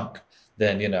each chunk.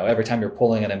 Then, every time you're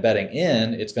pulling an embedding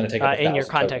in, it's going to take up 1,000 in your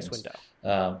context tokens.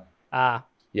 window.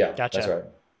 Yeah, gotcha. That's right.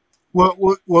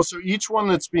 Well, so each one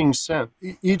that's being sent,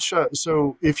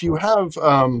 so if you have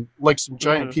like some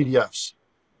giant PDFs,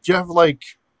 if you have like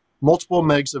multiple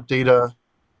megs of data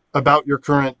about your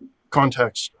current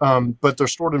context, but they're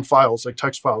stored in files, like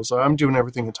text files. I'm doing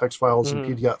everything in text files and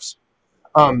PDFs.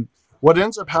 What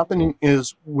ends up happening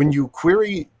is when you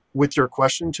query with your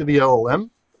question to the LLM,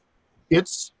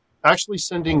 it's actually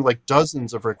sending like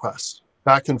dozens of requests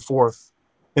back and forth,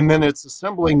 and then it's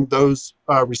assembling those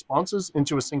responses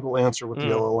into a single answer with the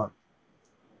LLM.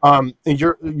 And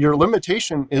your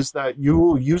limitation is that you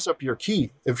will use up your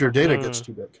key if your data gets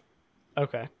too big.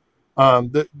 Okay.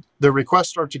 The requests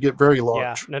start to get very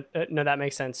large. Yeah, no, that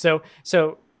makes sense. So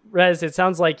Rez, it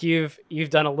sounds like you've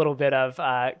done a little bit of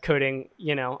coding,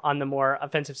 on the more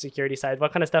offensive security side.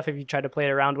 What kind of stuff have you tried to play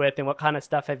around with, and what kind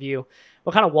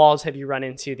of walls have you run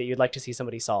into that you'd like to see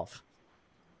somebody solve?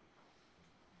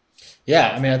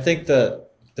 Yeah, I mean, I think the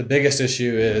biggest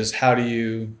issue is how do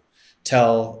you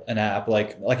tell an app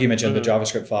like you mentioned the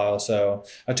JavaScript file. So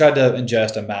I tried to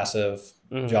ingest a massive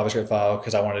JavaScript file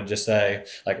because I wanted to just say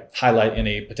like highlight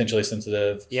any potentially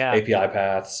sensitive API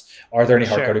paths. Are there any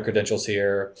hard-coded credentials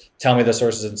here? Tell me the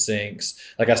sources and sinks.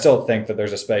 Like I still think that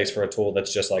there's a space for a tool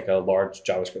that's just like a large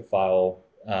JavaScript file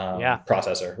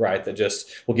processor, right? That just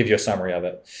will give you a summary of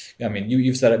it. I mean,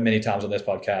 you've said it many times on this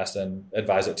podcast and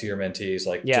advise it to your mentees,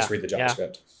 like just read the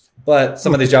JavaScript. But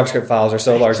some of these JavaScript files are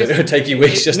so large that it would take you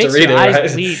weeks just to read it. Makes your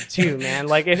eyes bleed too, man.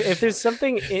 Like if there's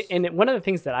something, and one of the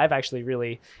things that I've actually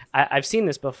really, I've seen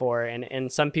this before,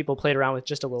 and some people played around with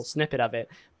just a little snippet of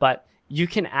it, but you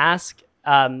can ask,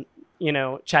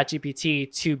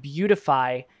 ChatGPT to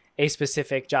beautify a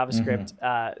specific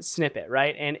JavaScript snippet,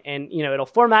 right? And it'll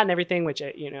format and everything, which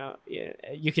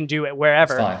you can do it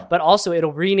wherever, but also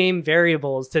it'll rename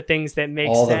variables to things that make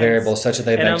all sense. The variables such that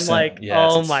they make sense. And I'm like,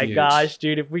 oh my gosh,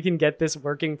 dude, if we can get this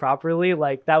working properly,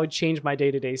 like that would change my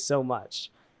day-to-day so much.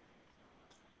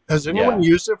 Has anyone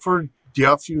used it for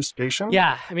deobfuscation?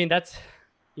 Yeah, I mean that's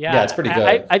it's pretty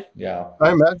good. I imagine it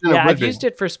would I've used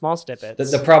it for small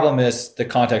snippets. The problem is the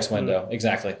context window.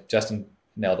 Exactly, Justin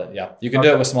nailed it. Yeah, you can do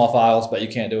it with small files, but you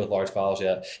can't do it with large files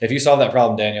yet. If you solve that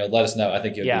problem, Daniel, let us know. I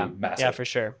think it would be massive. Yeah, for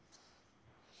sure.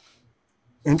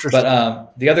 Interesting.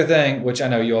 But the other thing, which I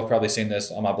know you all have probably seen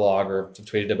this on my blog or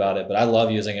tweeted about it, but I love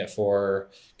using it for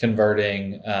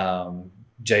converting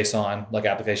JSON, like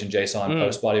application JSON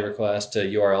post body requests to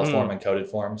URL form encoded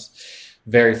forms.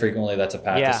 Very frequently, that's a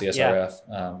path to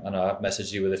CSRF. I know I've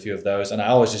messaged you with a few of those, and I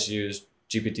always just use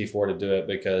GPT-4 to do it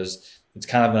because it's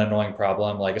kind of an annoying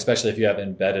problem, like especially if you have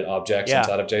embedded objects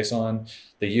inside of JSON.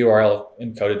 The URL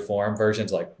encoded form version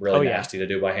is like really nasty to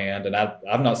do by hand, and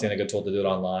I've not seen a good tool to do it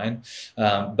online.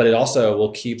 But it also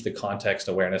will keep the context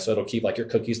awareness, so it'll keep like your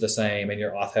cookies the same and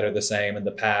your auth header the same and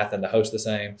the path and the host the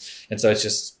same. And so it's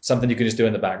just something you can just do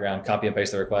in the background, copy and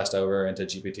paste the request over into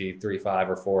GPT 3, 5,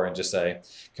 or 4, and just say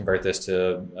convert this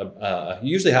to.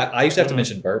 Usually, I used to have to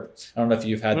mention burp. I don't know if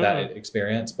you've had that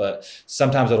experience, but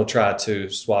sometimes it'll try to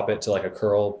swap it to like a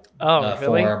curl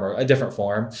form or a different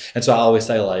form. And so I always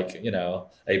say like,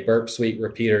 a burp suite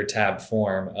repeater tab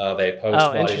form of a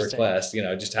post body request,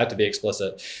 just have to be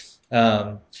explicit.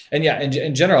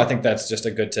 In general, I think that's just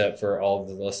a good tip for all of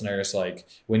the listeners. Like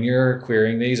when you're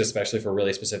querying these, especially for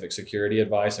really specific security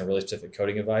advice and really specific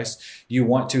coding advice, you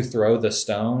want to throw the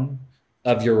stone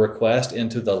of your request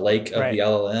into the lake of the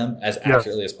LLM as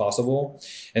accurately as possible.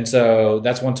 And so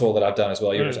that's one tool that I've done as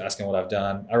well. You were just asking what I've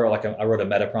done. I wrote a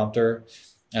meta prompter,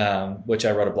 which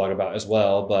I wrote a blog about as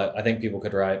well, but I think people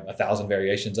could write 1,000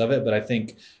 variations of it. But I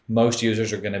think most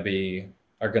users are going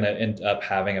to end up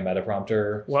having a meta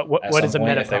prompter. What is a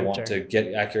meta prompter? If they want to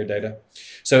get accurate data.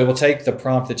 So it will take the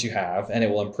prompt that you have and it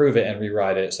will improve it and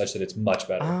rewrite it such that it's much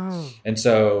better. And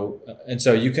so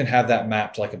you can have that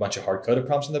mapped like a bunch of hard-coded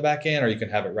prompts in the back end, or you can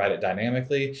have it write it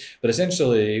dynamically. But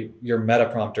essentially your meta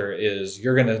prompter is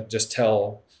you're going to just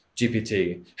tell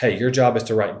GPT, hey, your job is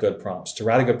to write good prompts. To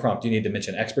write a good prompt, you need to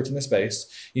mention experts in the space.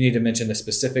 You need to mention the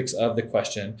specifics of the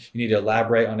question. You need to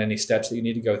elaborate on any steps that you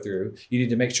need to go through. You need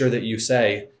to make sure that you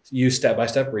use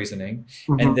step-by-step reasoning,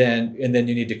 and then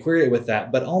you need to query it with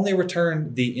that, but only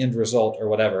return the end result or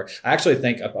whatever. I actually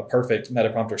think a perfect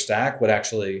meta-prompter stack would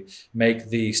actually make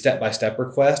the step-by-step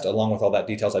request along with all that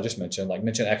details I just mentioned, like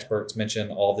mention experts, mention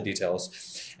all the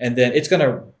details. And then it's going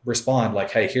to respond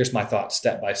like, hey, here's my thoughts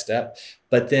step-by-step,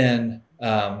 but then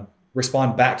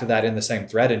respond back to that in the same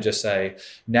thread and just say,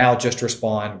 now just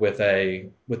respond with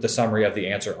the summary of the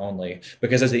answer only.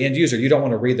 Because as the end user, you don't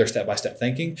want to read their step-by-step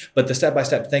thinking, but the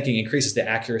step-by-step thinking increases the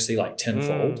accuracy like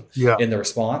tenfold in the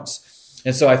response.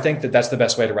 And so I think that that's the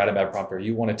best way to write a meta prompter.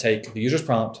 You want to take the user's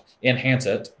prompt, enhance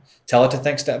it, tell it to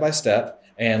think step-by-step,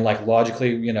 and like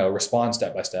logically, respond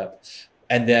step-by-step.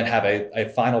 And then have a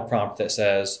final prompt that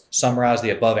says, summarize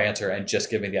the above answer and just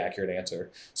give me the accurate answer.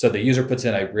 So the user puts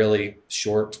in a really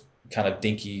short, kind of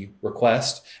dinky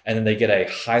request, and then they get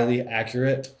a highly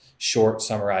accurate, short,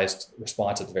 summarized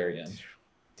response at the very end.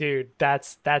 Dude,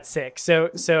 that's sick. So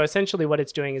essentially what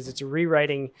it's doing is it's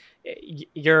rewriting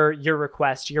your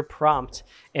request, your prompt,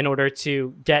 in order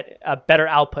to get a better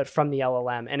output from the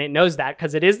LLM. And it knows that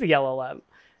because it is the LLM.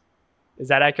 Is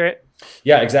that accurate?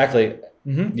 Yeah, exactly.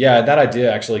 Yeah, that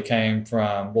idea actually came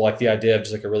from, the idea of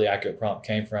just like a really accurate prompt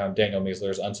came from Daniel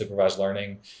Miessler's unsupervised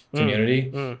learning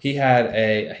community. He had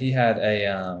a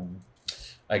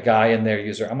guy in their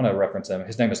user. I'm going to reference him.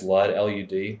 His name is Lud,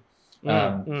 Lud.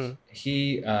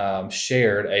 he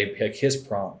shared his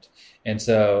prompt. And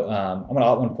so I'm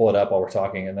gonna pull it up while we're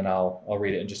talking, and then I'll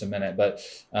read it in just a minute. But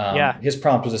his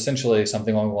prompt was essentially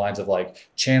something along the lines of like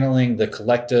channeling the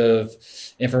collective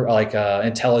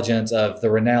intelligence of the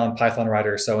renowned Python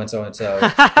writer so and so and so,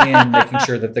 and making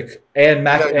sure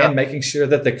that making sure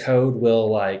that the code will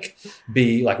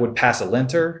would pass a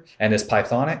linter and is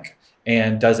Pythonic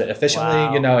and does it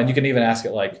efficiently, and you can even ask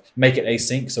it like make it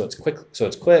async so it's quick,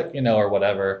 or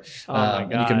whatever.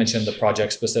 And you can mention the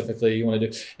project specifically you want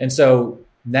to do. And so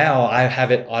now I have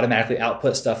it automatically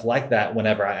output stuff like that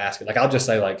whenever I ask it. Like I'll just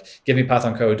say like, give me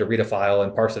Python code to read a file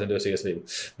and parse it into a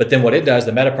CSV. But then what it does,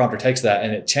 the meta prompter takes that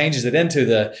and it changes it into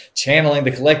the channeling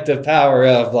the collective power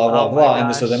of blah, blah, blah.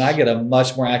 And so then I get a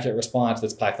much more accurate response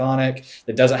that's Pythonic,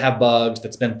 that doesn't have bugs,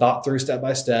 that's been thought through step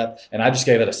by step. And I just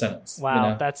gave it a sentence.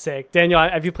 Wow, that's sick. Daniel,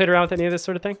 have you played around with any of this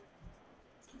sort of thing?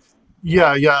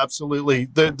 Yeah, absolutely.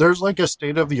 There's like a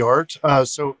state of the art.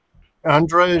 So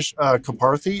Andrej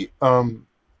Karpathy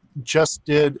just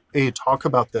did a talk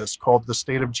about this called The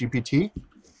State of GPT.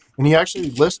 And he actually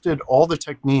listed all the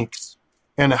techniques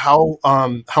and how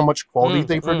much quality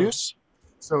they produce.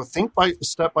 So think by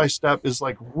step is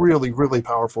like really, really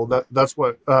powerful. That's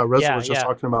what Rez0 was just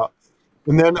talking about.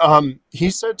 And then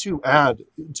he said to add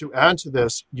to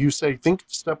this, you say think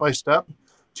step by step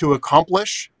to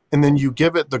accomplish, and then you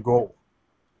give it the goal.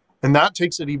 And that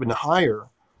takes it even higher.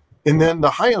 And then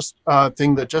the highest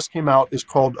thing that just came out is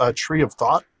called a tree of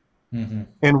thought. Mm-hmm.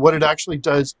 And what it actually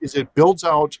does is it builds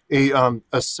out a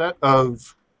set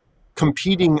of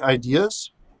competing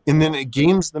ideas, and then it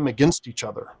games them against each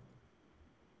other.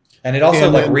 And it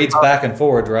also reads back and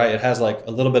forward, right? It has like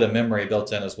a little bit of memory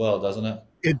built in as well, doesn't it?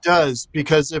 It does,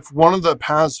 because if one of the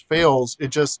paths fails, it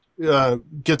just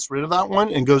gets rid of that one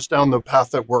and goes down the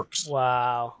path that works.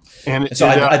 Wow. And so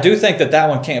I do think that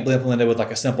one can't be implemented with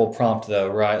like a simple prompt though,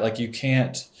 right? Like you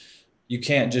can't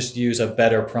just use a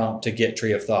better prompt to get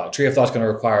tree of thought. Tree of thought is going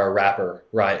to require a wrapper,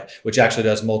 right? Which actually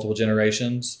does multiple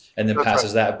generations and then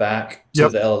passes that back to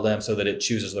the LLM so that it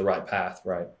chooses the right path,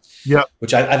 right? Yeah.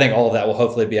 Which I think all of that will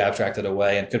hopefully be abstracted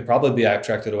away and could probably be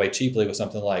abstracted away cheaply with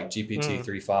something like GPT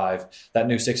 3.5. That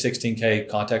new 616K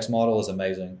context model is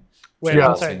amazing. Wait,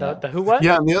 I'm sorry, the who what?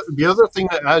 Yeah, and the other thing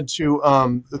to add to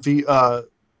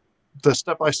the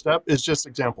step-by-step is just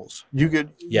examples. You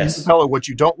can tell it what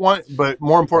you don't want, but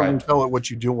more importantly, tell it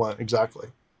what you do want. Exactly.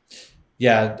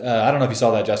 Yeah. I don't know if you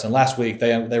saw that, Justin. Last week,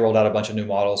 they rolled out a bunch of new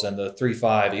models, and the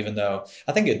 3.5, even though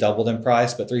I think it doubled in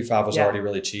price, but 3.5 was already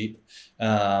really cheap.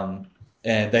 And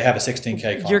they have a 16K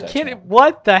context. You're kidding.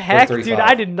 What the heck, dude?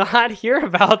 I did not hear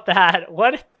about that.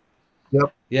 What?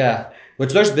 Yep. Yeah.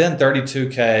 Which there's been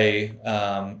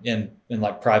 32K in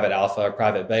like private alpha or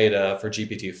private beta for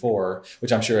GPT-4,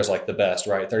 which I'm sure is like the best,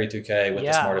 right? 32K with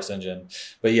the smartest engine.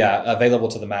 But available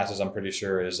to the masses, I'm pretty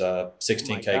sure is a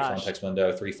 16K context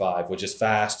window 3.5, which is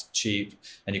fast, cheap,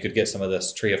 and you could get some of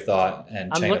this tree of thought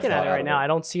and I'm looking at it right now. I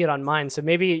don't see it on mine. So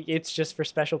maybe it's just for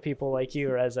special people like you,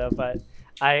 Rez0, but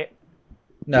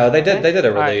No, they did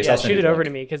a release. Right, shoot it over to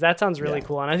me, because that sounds really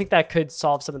cool, and I think that could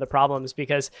solve some of the problems.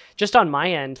 Because just on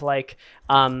my end, like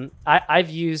I've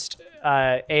used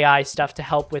AI stuff to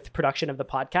help with production of the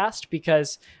podcast,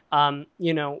 because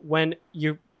when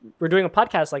we're doing a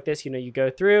podcast like this, you go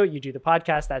through, you do the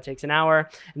podcast, that takes an hour,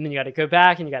 and then you got to go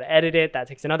back and you got to edit it. That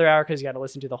takes another hour because you got to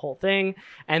listen to the whole thing.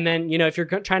 And then, if you're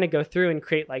trying to go through and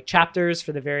create like chapters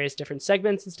for the various different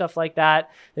segments and stuff like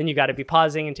that, then you got to be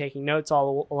pausing and taking notes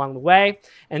all along the way.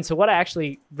 And so what I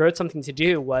actually wrote something to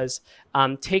do was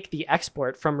take the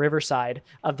export from Riverside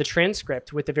of the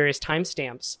transcript with the various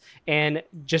timestamps and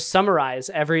just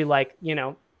summarize every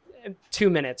 2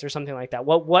 minutes or something like that.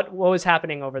 What was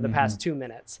happening over the past 2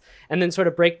 minutes, and then sort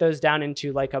of break those down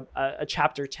into like a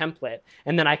chapter template,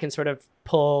 and then I can sort of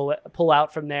pull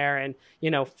out from there and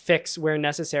fix where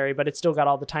necessary, but it's still got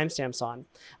all the timestamps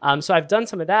on. So I've done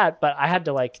some of that, but I had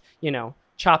to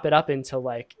chop it up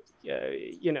into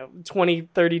 20,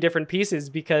 30 different pieces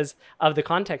because of the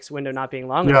context window not being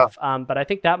long enough. But I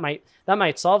think that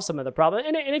might solve some of the problem.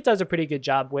 And it does a pretty good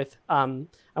job with,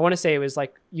 I want to say it was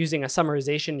like using a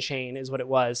summarization chain is what it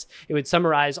was. It would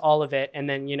summarize all of it and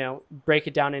then, break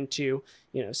it down into,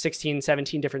 16,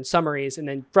 17 different summaries. And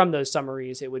then from those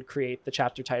summaries, it would create the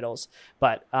chapter titles.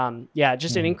 But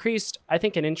just an increased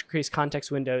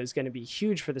context window is going to be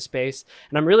huge for the space.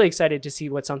 And I'm really excited to see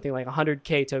what something like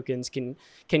 100K tokens can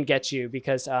get you,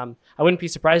 because I wouldn't be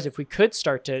surprised if we could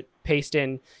start to paste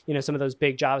in, some of those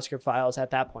big JavaScript files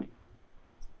at that point.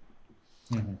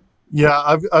 Mm-hmm.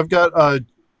 Yeah, I've got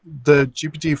the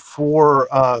GPT-4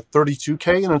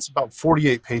 32K, and it's about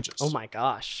 48 pages. Oh my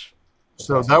gosh.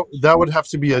 So that would have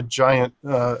to be a giant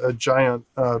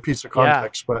piece of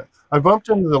context. But I bumped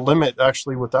into the limit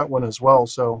actually with that one as well.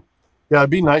 So yeah, it'd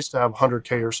be nice to have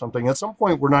 100K or something. At some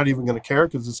point, we're not even going to care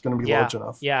because it's going to be large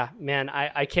enough. Yeah, man,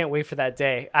 I can't wait for that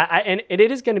day. And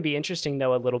it is going to be interesting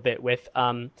though a little bit with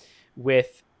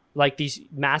like these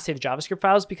massive JavaScript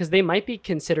files, because they might be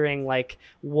considering like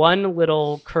one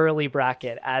little curly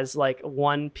bracket as like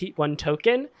one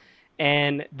token,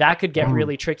 and that could get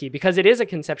really tricky because it is a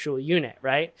conceptual unit,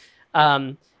 right?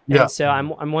 And so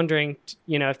I'm wondering,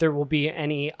 if there will be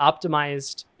any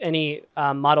optimized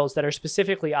models that are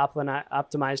specifically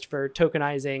optimized for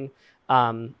tokenizing,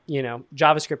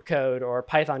 JavaScript code or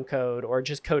Python code or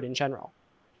just code in general.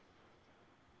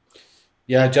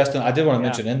 Yeah, Justin, I did want to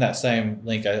mention in that same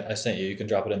link I sent you, you can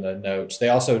drop it in the notes. They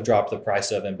also dropped the price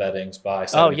of embeddings by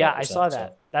 75%. Oh yeah, I saw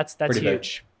that. That's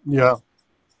huge. Big. Yeah.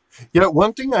 Yeah,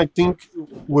 one thing I think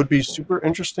would be super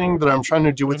interesting that I'm trying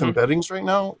to do with embeddings right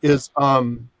now is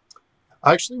I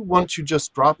actually want to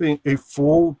just drop a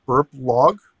full burp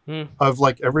log of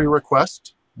like every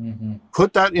request,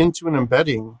 put that into an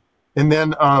embedding, and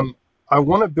then I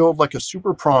want to build like a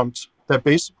super prompt that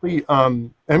basically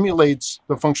emulates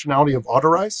the functionality of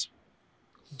autorize.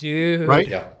 Dude. Right?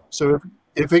 Yeah. So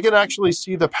if it can actually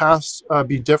see the paths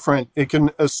be different, it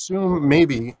can assume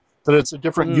maybe that it's a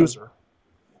different user.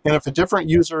 And if a different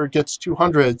user gets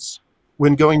 200s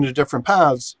when going to different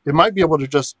paths, it might be able to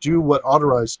just do what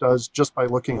autorize does just by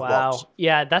looking at logs.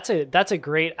 Yeah, that's a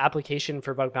great application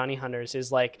for bug bounty hunters.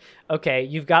 Is like, okay,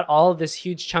 you've got all of this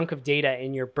huge chunk of data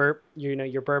in your burp,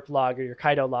 your burp log or your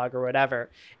Kaido log or whatever.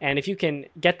 And if you can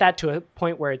get that to a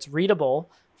point where it's readable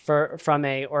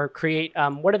or create,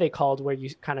 what are they called, where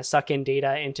you kind of suck in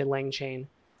data into LangChain?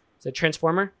 Is it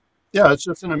transformer? Yeah, it's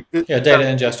just data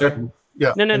ingester.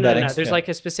 Yeah. No. There's like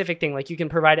a specific thing, like you can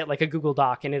provide it like a Google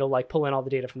Doc, and it'll like pull in all the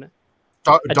data from it.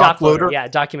 A doc loader. Yeah,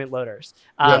 document loaders.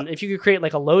 If you could create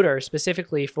like a loader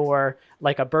specifically for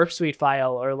like a burp suite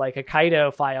file or like a Kaido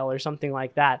file or something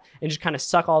like that, and just kind of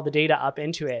suck all the data up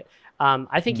into it,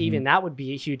 I think even that would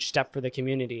be a huge step for the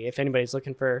community. If anybody's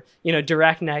looking for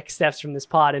direct next steps from this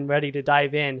pod and ready to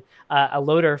dive in, a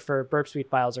loader for burp suite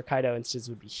files or Kaido instances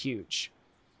would be huge.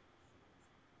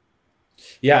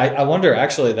 Yeah, I wonder,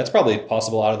 actually, that's probably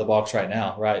possible out of the box right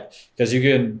now, right? Because you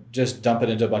can just dump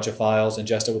it into a bunch of files,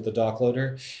 ingest it with the doc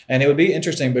loader. And it would be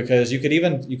interesting because you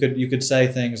could say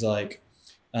things like,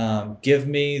 give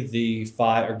me the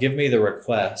file, or give me the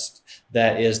request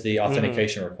that is the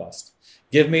authentication request.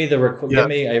 Give me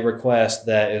a request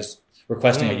that is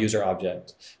requesting a user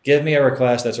object. Give me a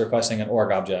request that's requesting an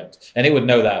org object. And it would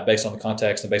know that based on the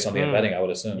context and based on the embedding, I would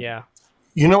assume. Yeah.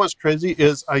 You know what's crazy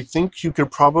is I think you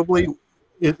could probably...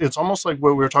 It's almost like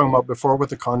what we were talking about before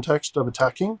with the context of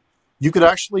attacking. You could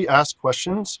actually ask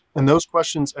questions, and those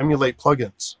questions emulate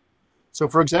plugins. So,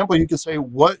 for example, you could say,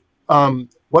 what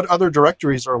other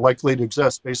directories are likely to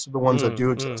exist based on the ones that do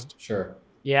exist? Sure.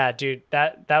 Yeah, dude,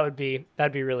 that'd be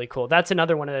really cool. That's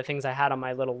another one of the things I had on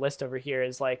my little list over here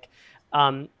is like,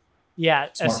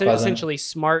 essentially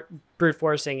smart brute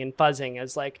forcing and fuzzing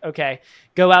is like, okay,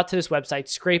 go out to this website,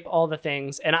 scrape all the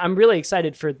things. And I'm really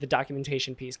excited for the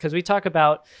documentation piece because we talk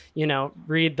about,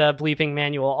 read the bleeping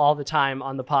manual all the time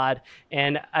on the pod.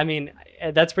 And I mean,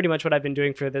 that's pretty much what I've been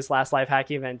doing for this last live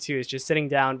hacking event too, is just sitting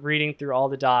down, reading through all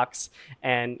the docs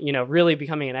and, really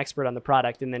becoming an expert on the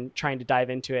product and then trying to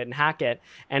dive into it and hack it.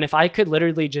 And if I could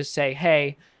literally just say,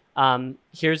 hey,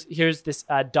 here's this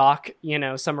doc,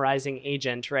 summarizing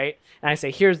agent, right? And I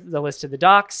say, here's the list of the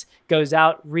docs, goes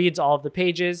out, reads all of the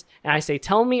pages, and I say,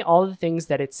 tell me all the things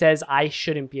that it says I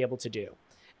shouldn't be able to do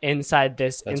inside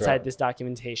this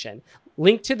documentation.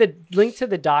 Link to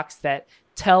the docs that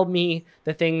tell me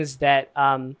the things that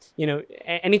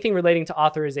anything relating to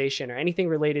authorization or anything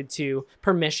related to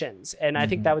permissions, and I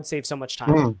think that would save so much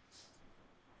time.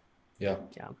 Yeah.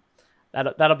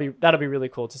 That'll be really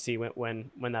cool to see when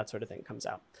that sort of thing comes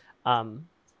out.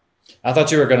 I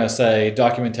thought you were going to say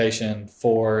documentation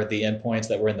for the endpoints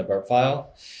that were in the burp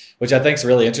file, which I think is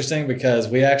really interesting because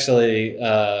we actually,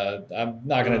 I'm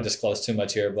not going to disclose too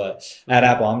much here, but at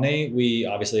App Omni, we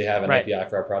obviously have an API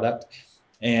for our product.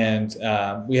 And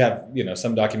we have,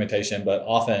 some documentation, but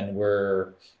often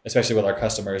especially with our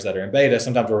customers that are in beta,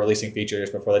 sometimes we're releasing features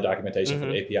before the documentation for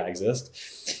the API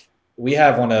exists. We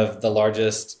have one of the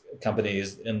largest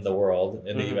companies in the world,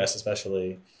 in the US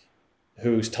especially,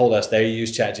 who's told us they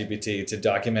use ChatGPT to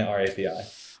document our API.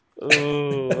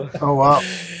 Ooh. Oh, wow.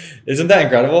 Isn't that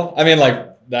incredible? I mean,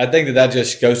 I think that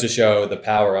just goes to show the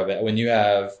power of it. When you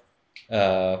have,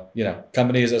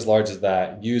 companies as large as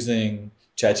that using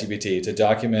ChatGPT to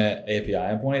document API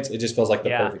endpoints, it just feels like the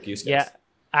perfect use case.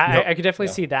 I could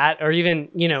definitely see that, or even,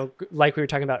 like we were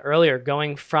talking about earlier,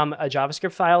 going from a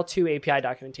JavaScript file to API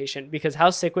documentation, because how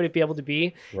sick would it be able to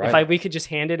be if we could just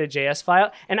hand it a JS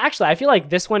file? And actually, I feel like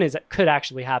this one could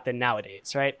actually happen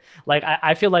nowadays, right? Like,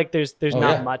 I feel like there's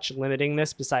not much limiting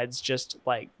this besides just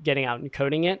like getting out and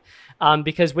coding it.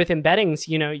 Because with embeddings,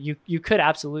 you could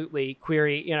absolutely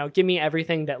query, give me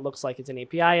everything that looks like it's an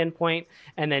API endpoint,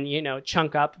 and then,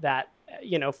 chunk up that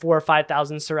 4,000 or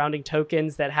 5,000 surrounding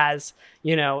tokens that has,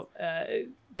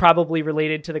 probably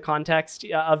related to the context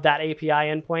of that API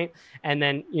endpoint, and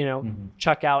then,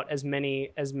 chuck out as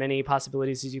many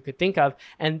possibilities as you could think of.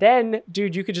 And then,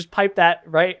 dude, you could just pipe that,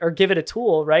 right? Or give it a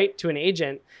tool, right, to an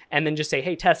agent, and then just say,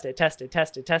 hey, test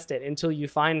it until you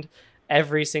find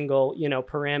every single,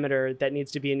 parameter that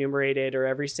needs to be enumerated, or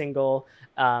every single,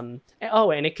 and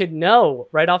it could know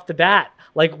right off the bat,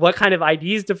 like what kind of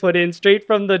IDs to put in straight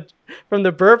from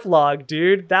the burp log,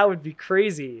 dude. That would be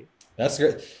crazy. That's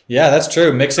great. Yeah, that's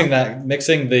true. Mixing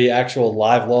the actual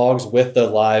live logs with the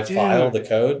live file, the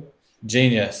code.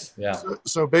 Genius. Yeah.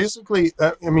 So basically,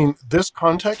 this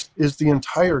context is the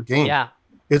entire game. Yeah.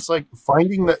 It's like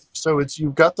finding that. So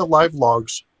you've got the live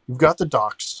logs, you've got the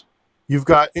docs, you've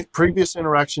got previous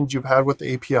interactions you've had with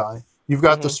the API. You've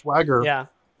got the Swagger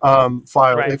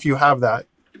file, if you have that.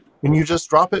 And you just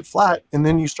drop it flat, and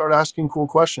then you start asking cool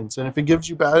questions. And if it gives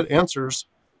you bad answers,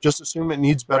 just assume it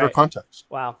needs better context.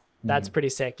 Wow. That's pretty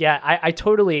sick. Yeah, I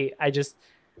just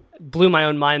blew my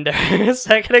own mind there a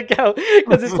second ago,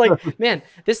 because it's like, man,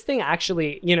 this thing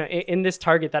actually, in this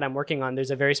target that I'm working on,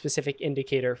 there's a very specific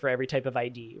indicator for every type of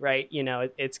ID, right?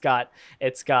 It's got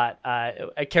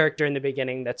a character in the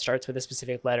beginning that starts with a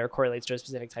specific letter, correlates to a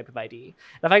specific type of ID.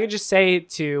 And if I could just say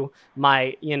to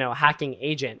my, hacking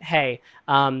agent, hey,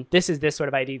 this is this sort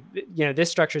of ID, this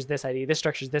structures this ID, this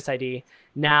structures this ID.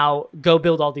 Now go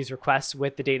build all these requests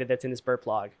with the data that's in this burp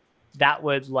log. That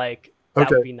would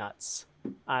would be nuts.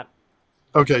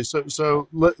 Okay, so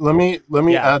let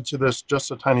me add to this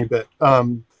just a tiny bit.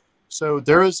 So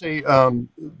there is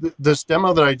this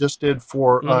demo that I just did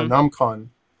for NumCon.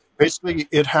 Basically,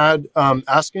 it had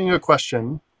asking a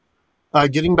question,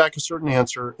 getting back a certain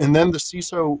answer, and then the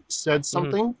CISO said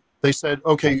something. They said,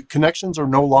 okay, connections are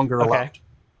no longer allowed.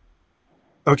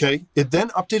 Okay, it then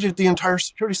updated the entire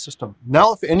security system.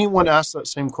 Now, if anyone asks that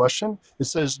same question, it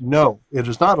says, no, it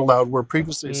is not allowed, where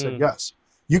previously it said yes.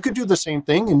 You could do the same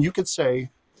thing, and you could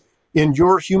say in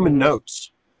your human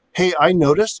notes, hey, I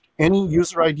noticed any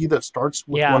user ID that starts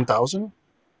with 1000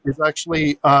 is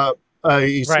actually a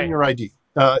senior ID.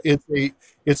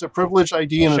 It's a privileged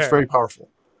ID, and it's very powerful.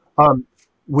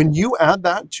 When you add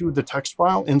that to the text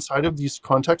file inside of these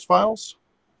context files,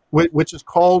 which is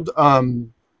called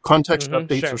context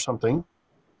updates or something,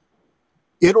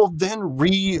 it'll then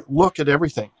re-look at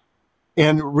everything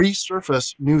and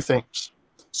resurface new things.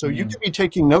 So you could be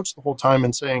taking notes the whole time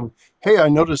and saying, hey, I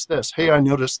noticed this. Hey, I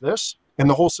noticed this. And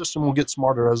the whole system will get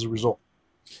smarter as a result.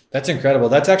 That's incredible.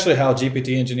 That's actually how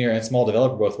GPT engineer and small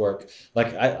developer both work.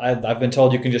 Like I've been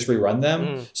told you can just rerun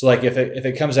them. So like if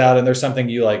it comes out and there's something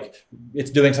you like,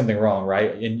 it's doing something wrong,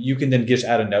 right? And you can then just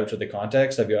add a note to the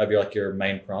context of your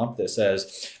main prompt that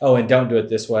says, oh, and don't do it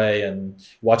this way, and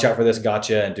watch out for this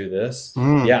gotcha, and do this.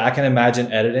 Yeah, I can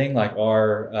imagine editing like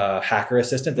our hacker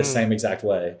assistant the same exact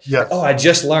way. Yeah. Like, oh, I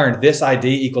just learned this ID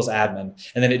equals admin,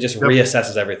 and then it just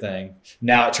reassesses everything.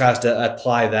 Now it tries to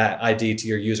apply that ID to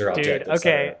your user object. Dude,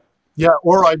 okay. Yeah,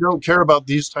 or I don't care about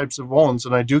these types of ones,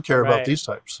 and I do care about these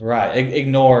types. Right.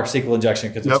 Ignore SQL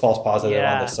injection because it's false positive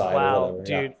on this side. Wow, or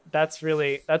whatever. Dude, that's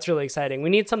really exciting. We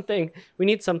need something.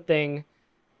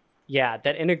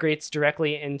 That integrates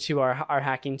directly into our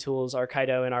hacking tools, our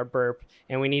Kaido and our burp,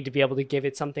 and we need to be able to give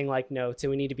it something like notes,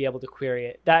 and we need to be able to query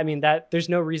it. That there's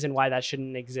no reason why that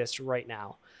shouldn't exist right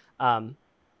now.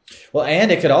 Well,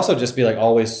 and it could also just be like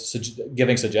always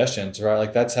giving suggestions, right?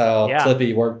 Like that's how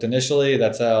Clippy worked initially.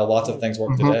 That's how lots of things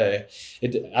work today.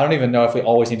 I don't even know if we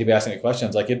always need to be asking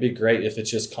questions. Like it'd be great if it's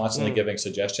just constantly giving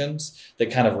suggestions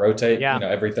that kind of rotate,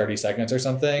 every 30 seconds or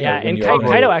something. Yeah, and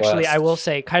Kaido actually, I will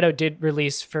say, Kaido did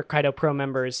release for Kaido Pro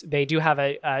members. They do have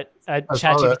a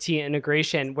ChatGPT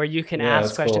integration where you can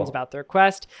ask questions about the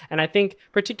request. And I think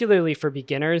particularly for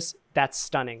beginners, that's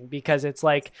stunning because it's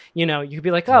like, you could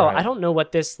be like, oh, I don't know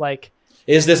what this like.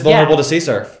 Is this vulnerable to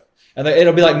CSRF? And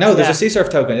it'll be like, no, there's a CSRF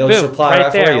token. It'll just apply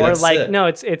right there. For you. Or that's like, no,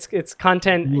 it's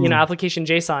content, application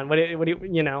JSON. What do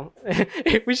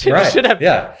you, we should have.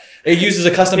 Yeah. It uses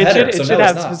a custom header. It should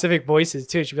have specific voices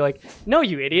too. It should be like, no,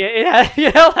 you idiot. It has,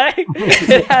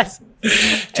 it has.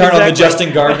 Turn on the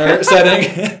Justin Gardner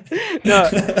setting.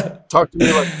 No. Talk to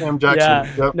me like Sam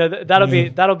Jackson. Yeah, Yep. no,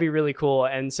 that'll be really cool.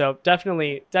 And so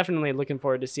definitely looking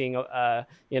forward to seeing that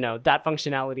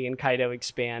functionality in Kaido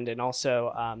expand, and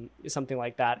also something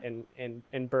like that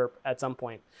in Burp at some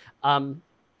point.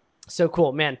 So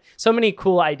cool, man. So many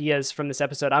cool ideas from this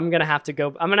episode. I'm going to have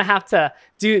to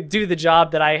do the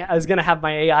job that I was going to have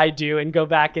my AI do, and go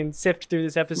back and sift through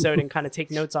this episode and kind of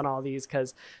take notes on all these,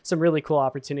 because some really cool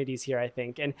opportunities here, I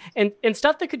think. And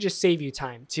stuff that could just save you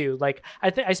time too. Like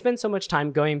I spend so much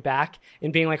time going back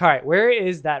and being like, all right, where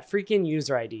is that freaking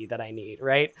user ID that I need?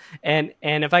 Right. And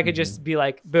if I could just be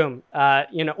like, boom,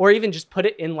 or even just put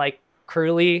it in like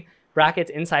curly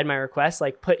brackets inside my request,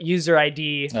 like put user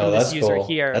ID from this user cool.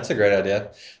 here. That's a great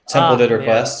idea. Templated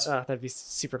requests. That'd be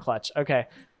super clutch. Okay.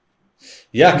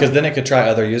 Yeah, because then it could try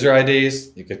other user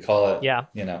IDs. You could call it. Yeah.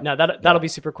 No, that'll be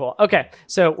super cool. Okay,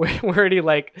 so we're already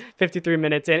like 53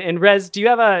 minutes in. And Rez, do you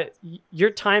have your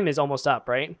time is almost up,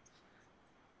 right?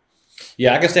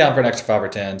 Yeah, I can stay on for an extra 5 or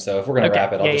 10. So if we're going to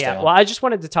wrap it, I'll just stay on. Well, I just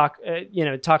wanted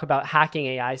to talk about hacking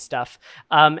AI stuff.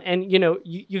 And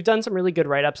you've done some really good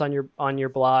write-ups on your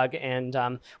blog,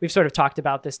 and we've sort of talked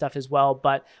about this stuff as well.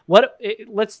 But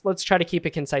let's try to keep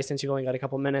it concise, since you've only got a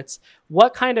couple minutes.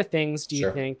 What kind of things do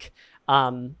you think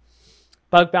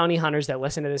bug bounty hunters that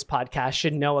listen to this podcast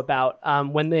should know about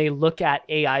when they look at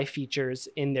AI features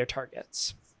in their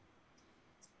targets?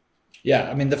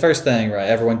 Yeah, I mean, the first thing, right,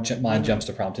 everyone's mind jumps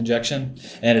to prompt injection,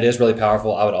 and it is really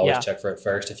powerful. I would always check for it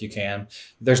first if you can.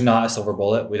 There's not a silver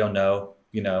bullet. We don't know,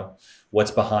 what's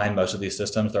behind most of these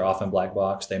systems. They're often black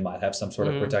box. They might have some sort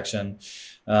of protection.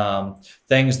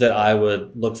 Things that I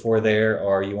would look for there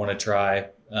are, you want to try,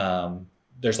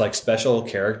 there's like special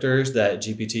characters that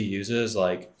GPT uses,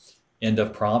 like end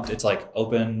of prompt. It's like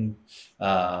open,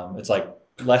 it's like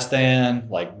less than,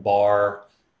 like bar,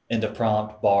 end of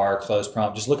prompt, bar, close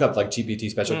prompt. Just look up like GPT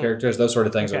special characters. Those sort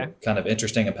of things are kind of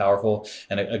interesting and powerful,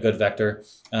 and a good vector.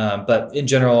 But in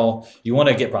general, you want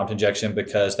to get prompt injection,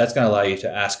 because that's going to allow you to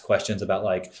ask questions about,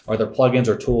 like, are there plugins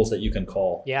or tools that you can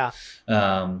call? Yeah.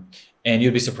 And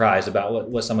you'd be surprised about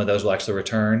what some of those will actually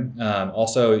return.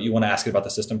 Also, you want to ask it about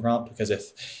the system prompt, because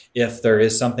if there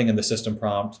is something in the system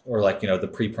prompt, or like, the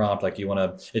pre-prompt, like you want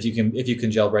to, if you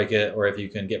can jailbreak it, or if you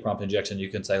can get prompt injection,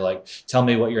 you can say, like, tell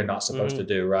me what you're not supposed to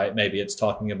do, right? Maybe it's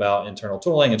talking about internal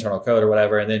tooling, internal code, or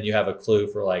whatever. And then you have a clue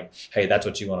for, like, hey, that's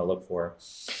what you want to look for.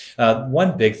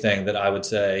 One big thing that I would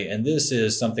say, and this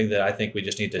is something that I think we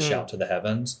just need to shout to the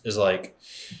heavens, is like,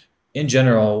 in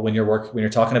general, when you're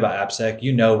talking about AppSec,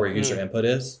 where user input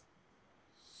is,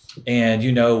 and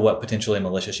what potentially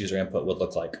malicious user input would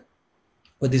look like.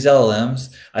 With these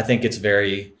LLMs, I think it's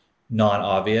very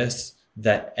non-obvious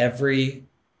that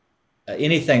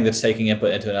anything that's taking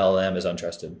input into an LLM is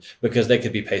untrusted, because they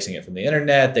could be pasting it from the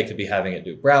internet, they could be having it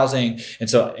do browsing. And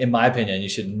so, in my opinion, you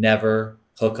should never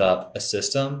hook up a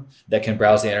system that can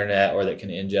browse the internet or that can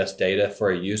ingest data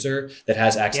for a user that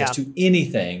has access to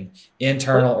anything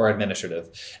internal or administrative.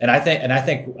 And I think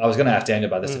I was going to ask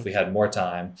Daniel about this if we had more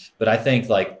time, but I think,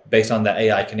 like, based on the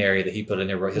AI canary that he put in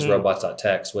his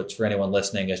robots.txt, which for anyone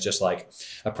listening is just like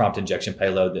a prompt injection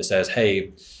payload that says,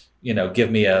 hey,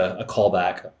 give me a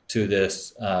callback to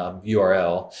this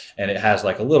URL, and it has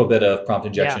like a little bit of prompt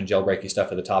injection, jailbreaky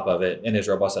stuff at the top of it in his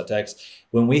robots.txt.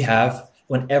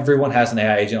 When everyone has an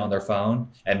AI agent on their phone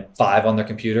and 5 on their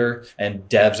computer, and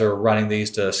devs are running these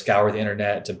to scour the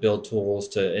internet, to build tools,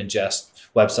 to ingest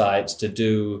websites, to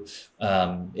do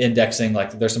indexing.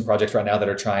 Like, there's some projects right now that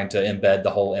are trying to embed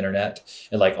the whole internet,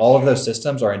 and like all of those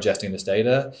systems are ingesting this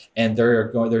data, and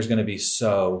there's going to be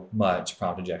so much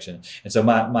prompt injection. And so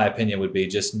my opinion would be,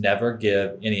 just never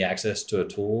give any access to a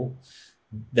tool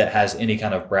that has any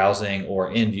kind of browsing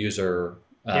or end user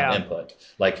input.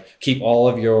 Like, keep all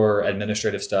of your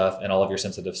administrative stuff and all of your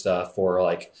sensitive stuff for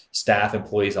like staff,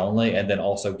 employees only, and then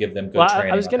also give them good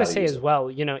training. I was going to say as well,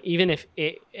 even if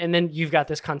and then you've got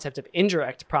this concept of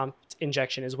indirect prompt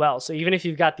injection as well. So even if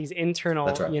you've got these internal,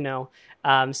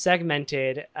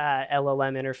 segmented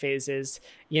LLM interfaces,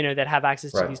 that have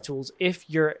access to these tools, if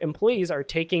your employees are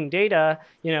taking data,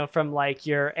 from like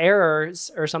your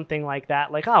errors or something like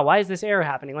that, like, why is this error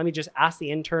happening? Let me just ask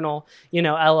the internal,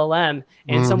 LLM,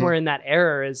 and somewhere in that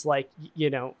error is like,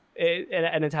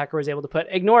 an attacker was able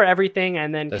to ignore everything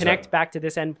and then connect back to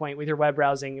this endpoint with your web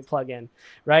browsing plugin,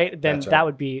 right? Then that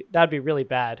would be really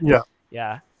bad.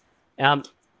 Yeah.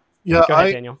 Go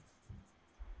ahead, Daniel.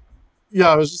 Yeah,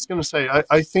 I was just going to say,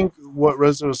 I think what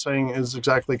Rez0 was saying is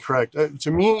exactly correct.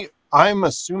 To me, I'm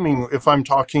assuming if I'm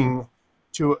talking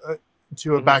to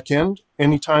a backend,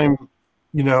 anytime,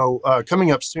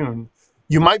 coming up soon,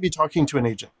 you might be talking to an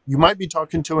agent. You might be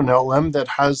talking to an LLM that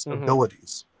has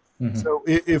abilities. So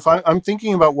if I'm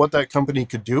thinking about what that company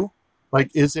could do,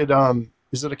 Like, is it a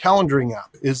calendaring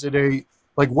app? Is it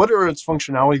what are its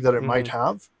functionality that it might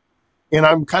have? And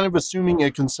I'm kind of assuming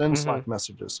it can send Slack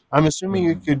messages. I'm assuming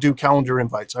it could do calendar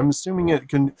invites. I'm assuming it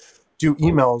can do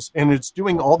emails, and it's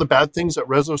doing all the bad things that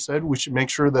Rez0 said we should make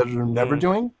sure that they're never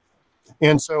doing.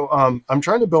 And so I'm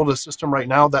trying to build a system right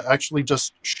now that actually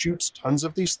just shoots tons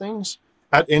of these things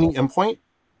at any endpoint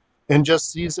and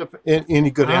just sees if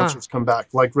any good answers come back.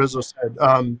 Like Rez0 said,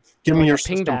 give me your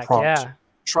system prompt. Yeah.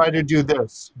 Try to do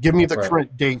this. Give me the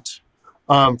current date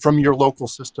from your local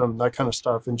system, that kind of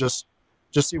stuff, and just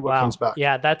see what comes back.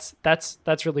 Yeah, that's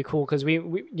really cool, because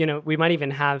we might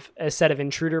even have a set of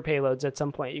intruder payloads at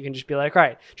some point. You can just be like, all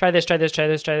right, try this.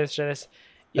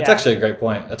 That's actually a great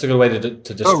point. That's a good way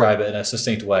to describe it in a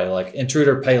succinct way, like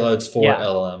intruder payloads for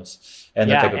LLMs and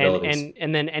their capabilities.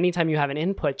 And then anytime you have an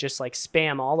input, just like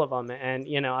spam all of them. And,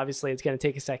 obviously it's going to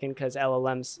take a second because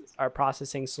LLMs are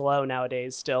processing slow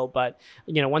nowadays still. But,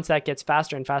 once that gets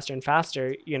faster and faster and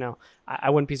faster, I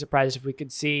wouldn't be surprised if we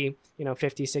could see,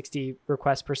 50, 60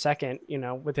 requests per second,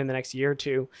 within the next year or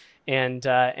two, and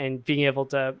being able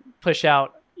to push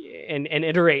out and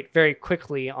iterate very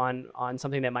quickly on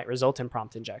something that might result in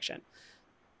prompt injection.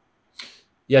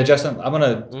 Yeah, Justin, I'm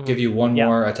going to give you one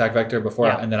more attack vector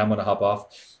before, and then I'm going to hop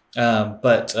off.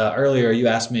 But earlier you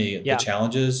asked me the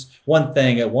challenges. One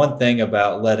thing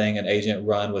about letting an agent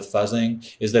run with fuzzing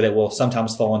is that it will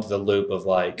sometimes fall into the loop of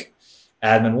like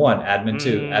admin 1, admin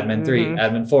 2, admin 3,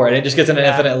 admin 4, and it just gets in an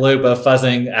infinite loop of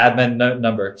fuzzing admin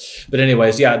number. But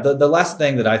anyways, the last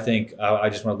thing that I think I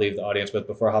just want to leave the audience with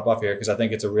before I hop off here, because I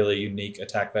think it's a really unique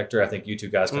attack vector. I think you two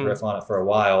guys can riff on it for a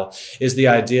while, is the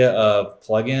idea of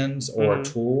plugins or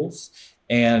tools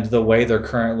and the way they're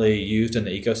currently used in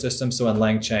the ecosystem. So in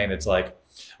LangChain, it's like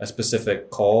a specific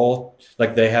call,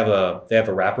 like they have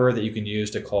a wrapper that you can use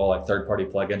to call like third-party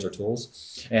plugins or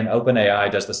tools, and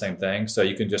OpenAI does the same thing. So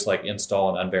you can just like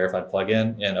install an unverified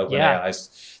plugin in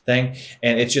OpenAI's thing,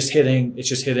 and it's just hitting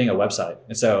a website.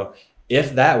 And so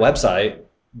if that website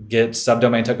gets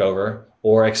subdomain took over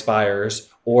or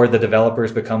expires, or the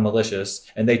developers become malicious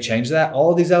and they change that, all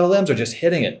of these LLMs are just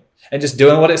hitting it and just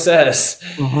doing what it says.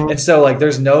 And so like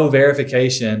there's no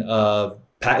verification of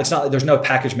there's no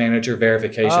package manager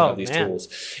verification of these tools.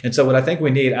 And so what I think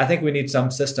we need some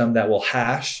system that will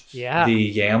hash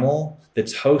the YAML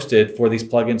that's hosted for these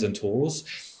plugins and tools.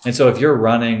 And so if you're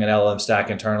running an LLM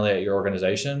stack internally at your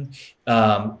organization,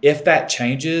 if that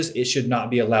changes, it should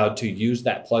not be allowed to use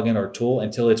that plugin or tool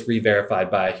until it's re-verified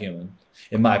by a human,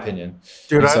 in my opinion.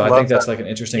 Dude, so I think that's like an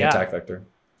interesting attack vector.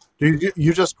 Dude,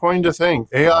 you just coined a thing.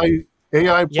 AI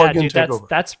plugin takeover.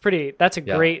 That's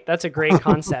a great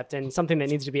concept, and something that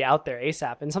needs to be out there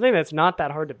ASAP, and something that's not that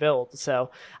hard to build.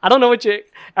 So I don't know what all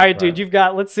right, dude, you've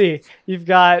got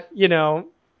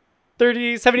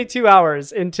 72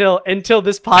 hours until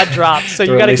this pod drops. So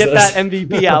you got to get that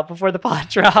MVP out before the pod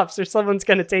drops, or someone's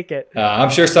going to take it. I'm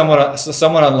sure someone on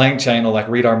LangChain will like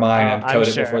read our mind and code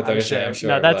it before Thursday. I'm sure.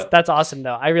 No, that's awesome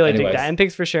though. I really dig that, and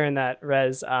thanks for sharing that,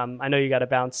 Rez. I know you got to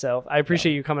bounce, so I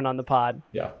appreciate you coming on the pod.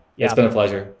 It's been a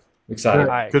pleasure. Excited. All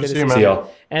right, good to see you, man. See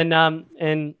y'all.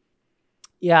 And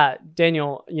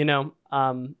Daniel,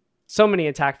 so many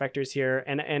attack vectors here,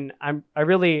 and I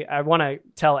want to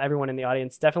tell everyone in the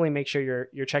audience, definitely make sure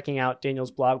you're checking out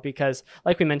Daniel's blog, because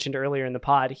like we mentioned earlier in the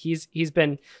pod, he's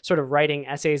been sort of writing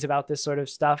essays about this sort of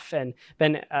stuff and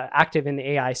been active in the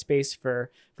AI space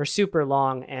for super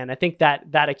long. And I think that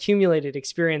accumulated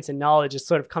experience and knowledge is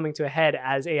sort of coming to a head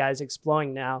as AI is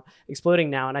exploding now.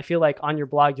 And I feel like on your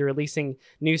blog, you're releasing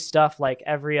new stuff like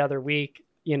every other week,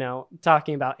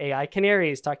 talking about AI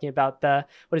canaries, talking about the,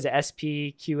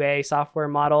 SPQA software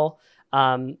model,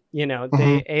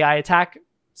 the AI attack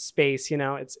space,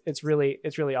 it's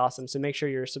really awesome. So make sure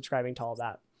you're subscribing to all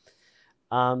that.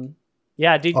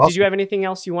 Did you have anything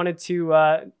else you wanted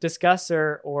to discuss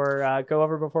or go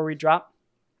over before we drop?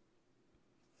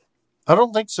 I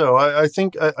don't think so. I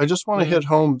think I just want to hit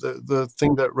home the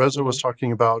thing that Rez0 was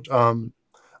talking about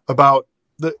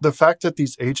the fact that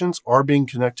these agents are being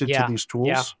connected to these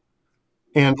tools.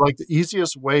 And like the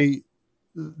easiest way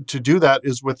to do that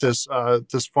is with this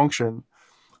function,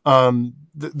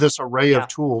 this array of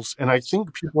tools. And I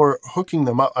think people are hooking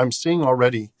them up. I'm seeing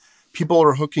already people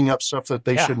are hooking up stuff that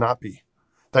they should not be,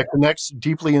 that connects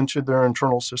deeply into their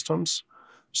internal systems.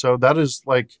 So that is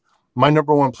like my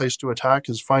number one place to attack,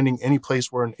 is finding any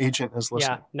place where an agent is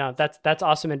listening. No, that's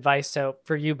awesome advice. So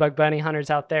for you bug bounty hunters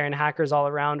out there and hackers all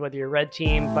around, whether you're red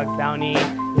team, bug bounty,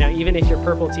 even if you're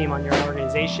purple team on your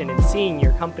organization, and seeing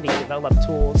your company develop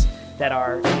tools that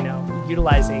are,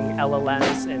 utilizing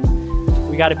LLMs, and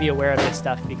we got to be aware of this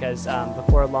stuff, because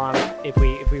before long, if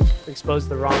we expose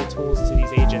the wrong tools to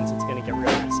these agents, it's going to get real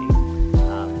messy.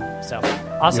 So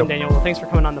awesome, Daniel. Well, thanks for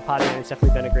coming on the pod, man. It's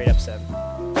definitely been a great episode.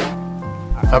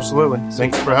 Absolutely.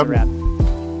 Thanks for having me.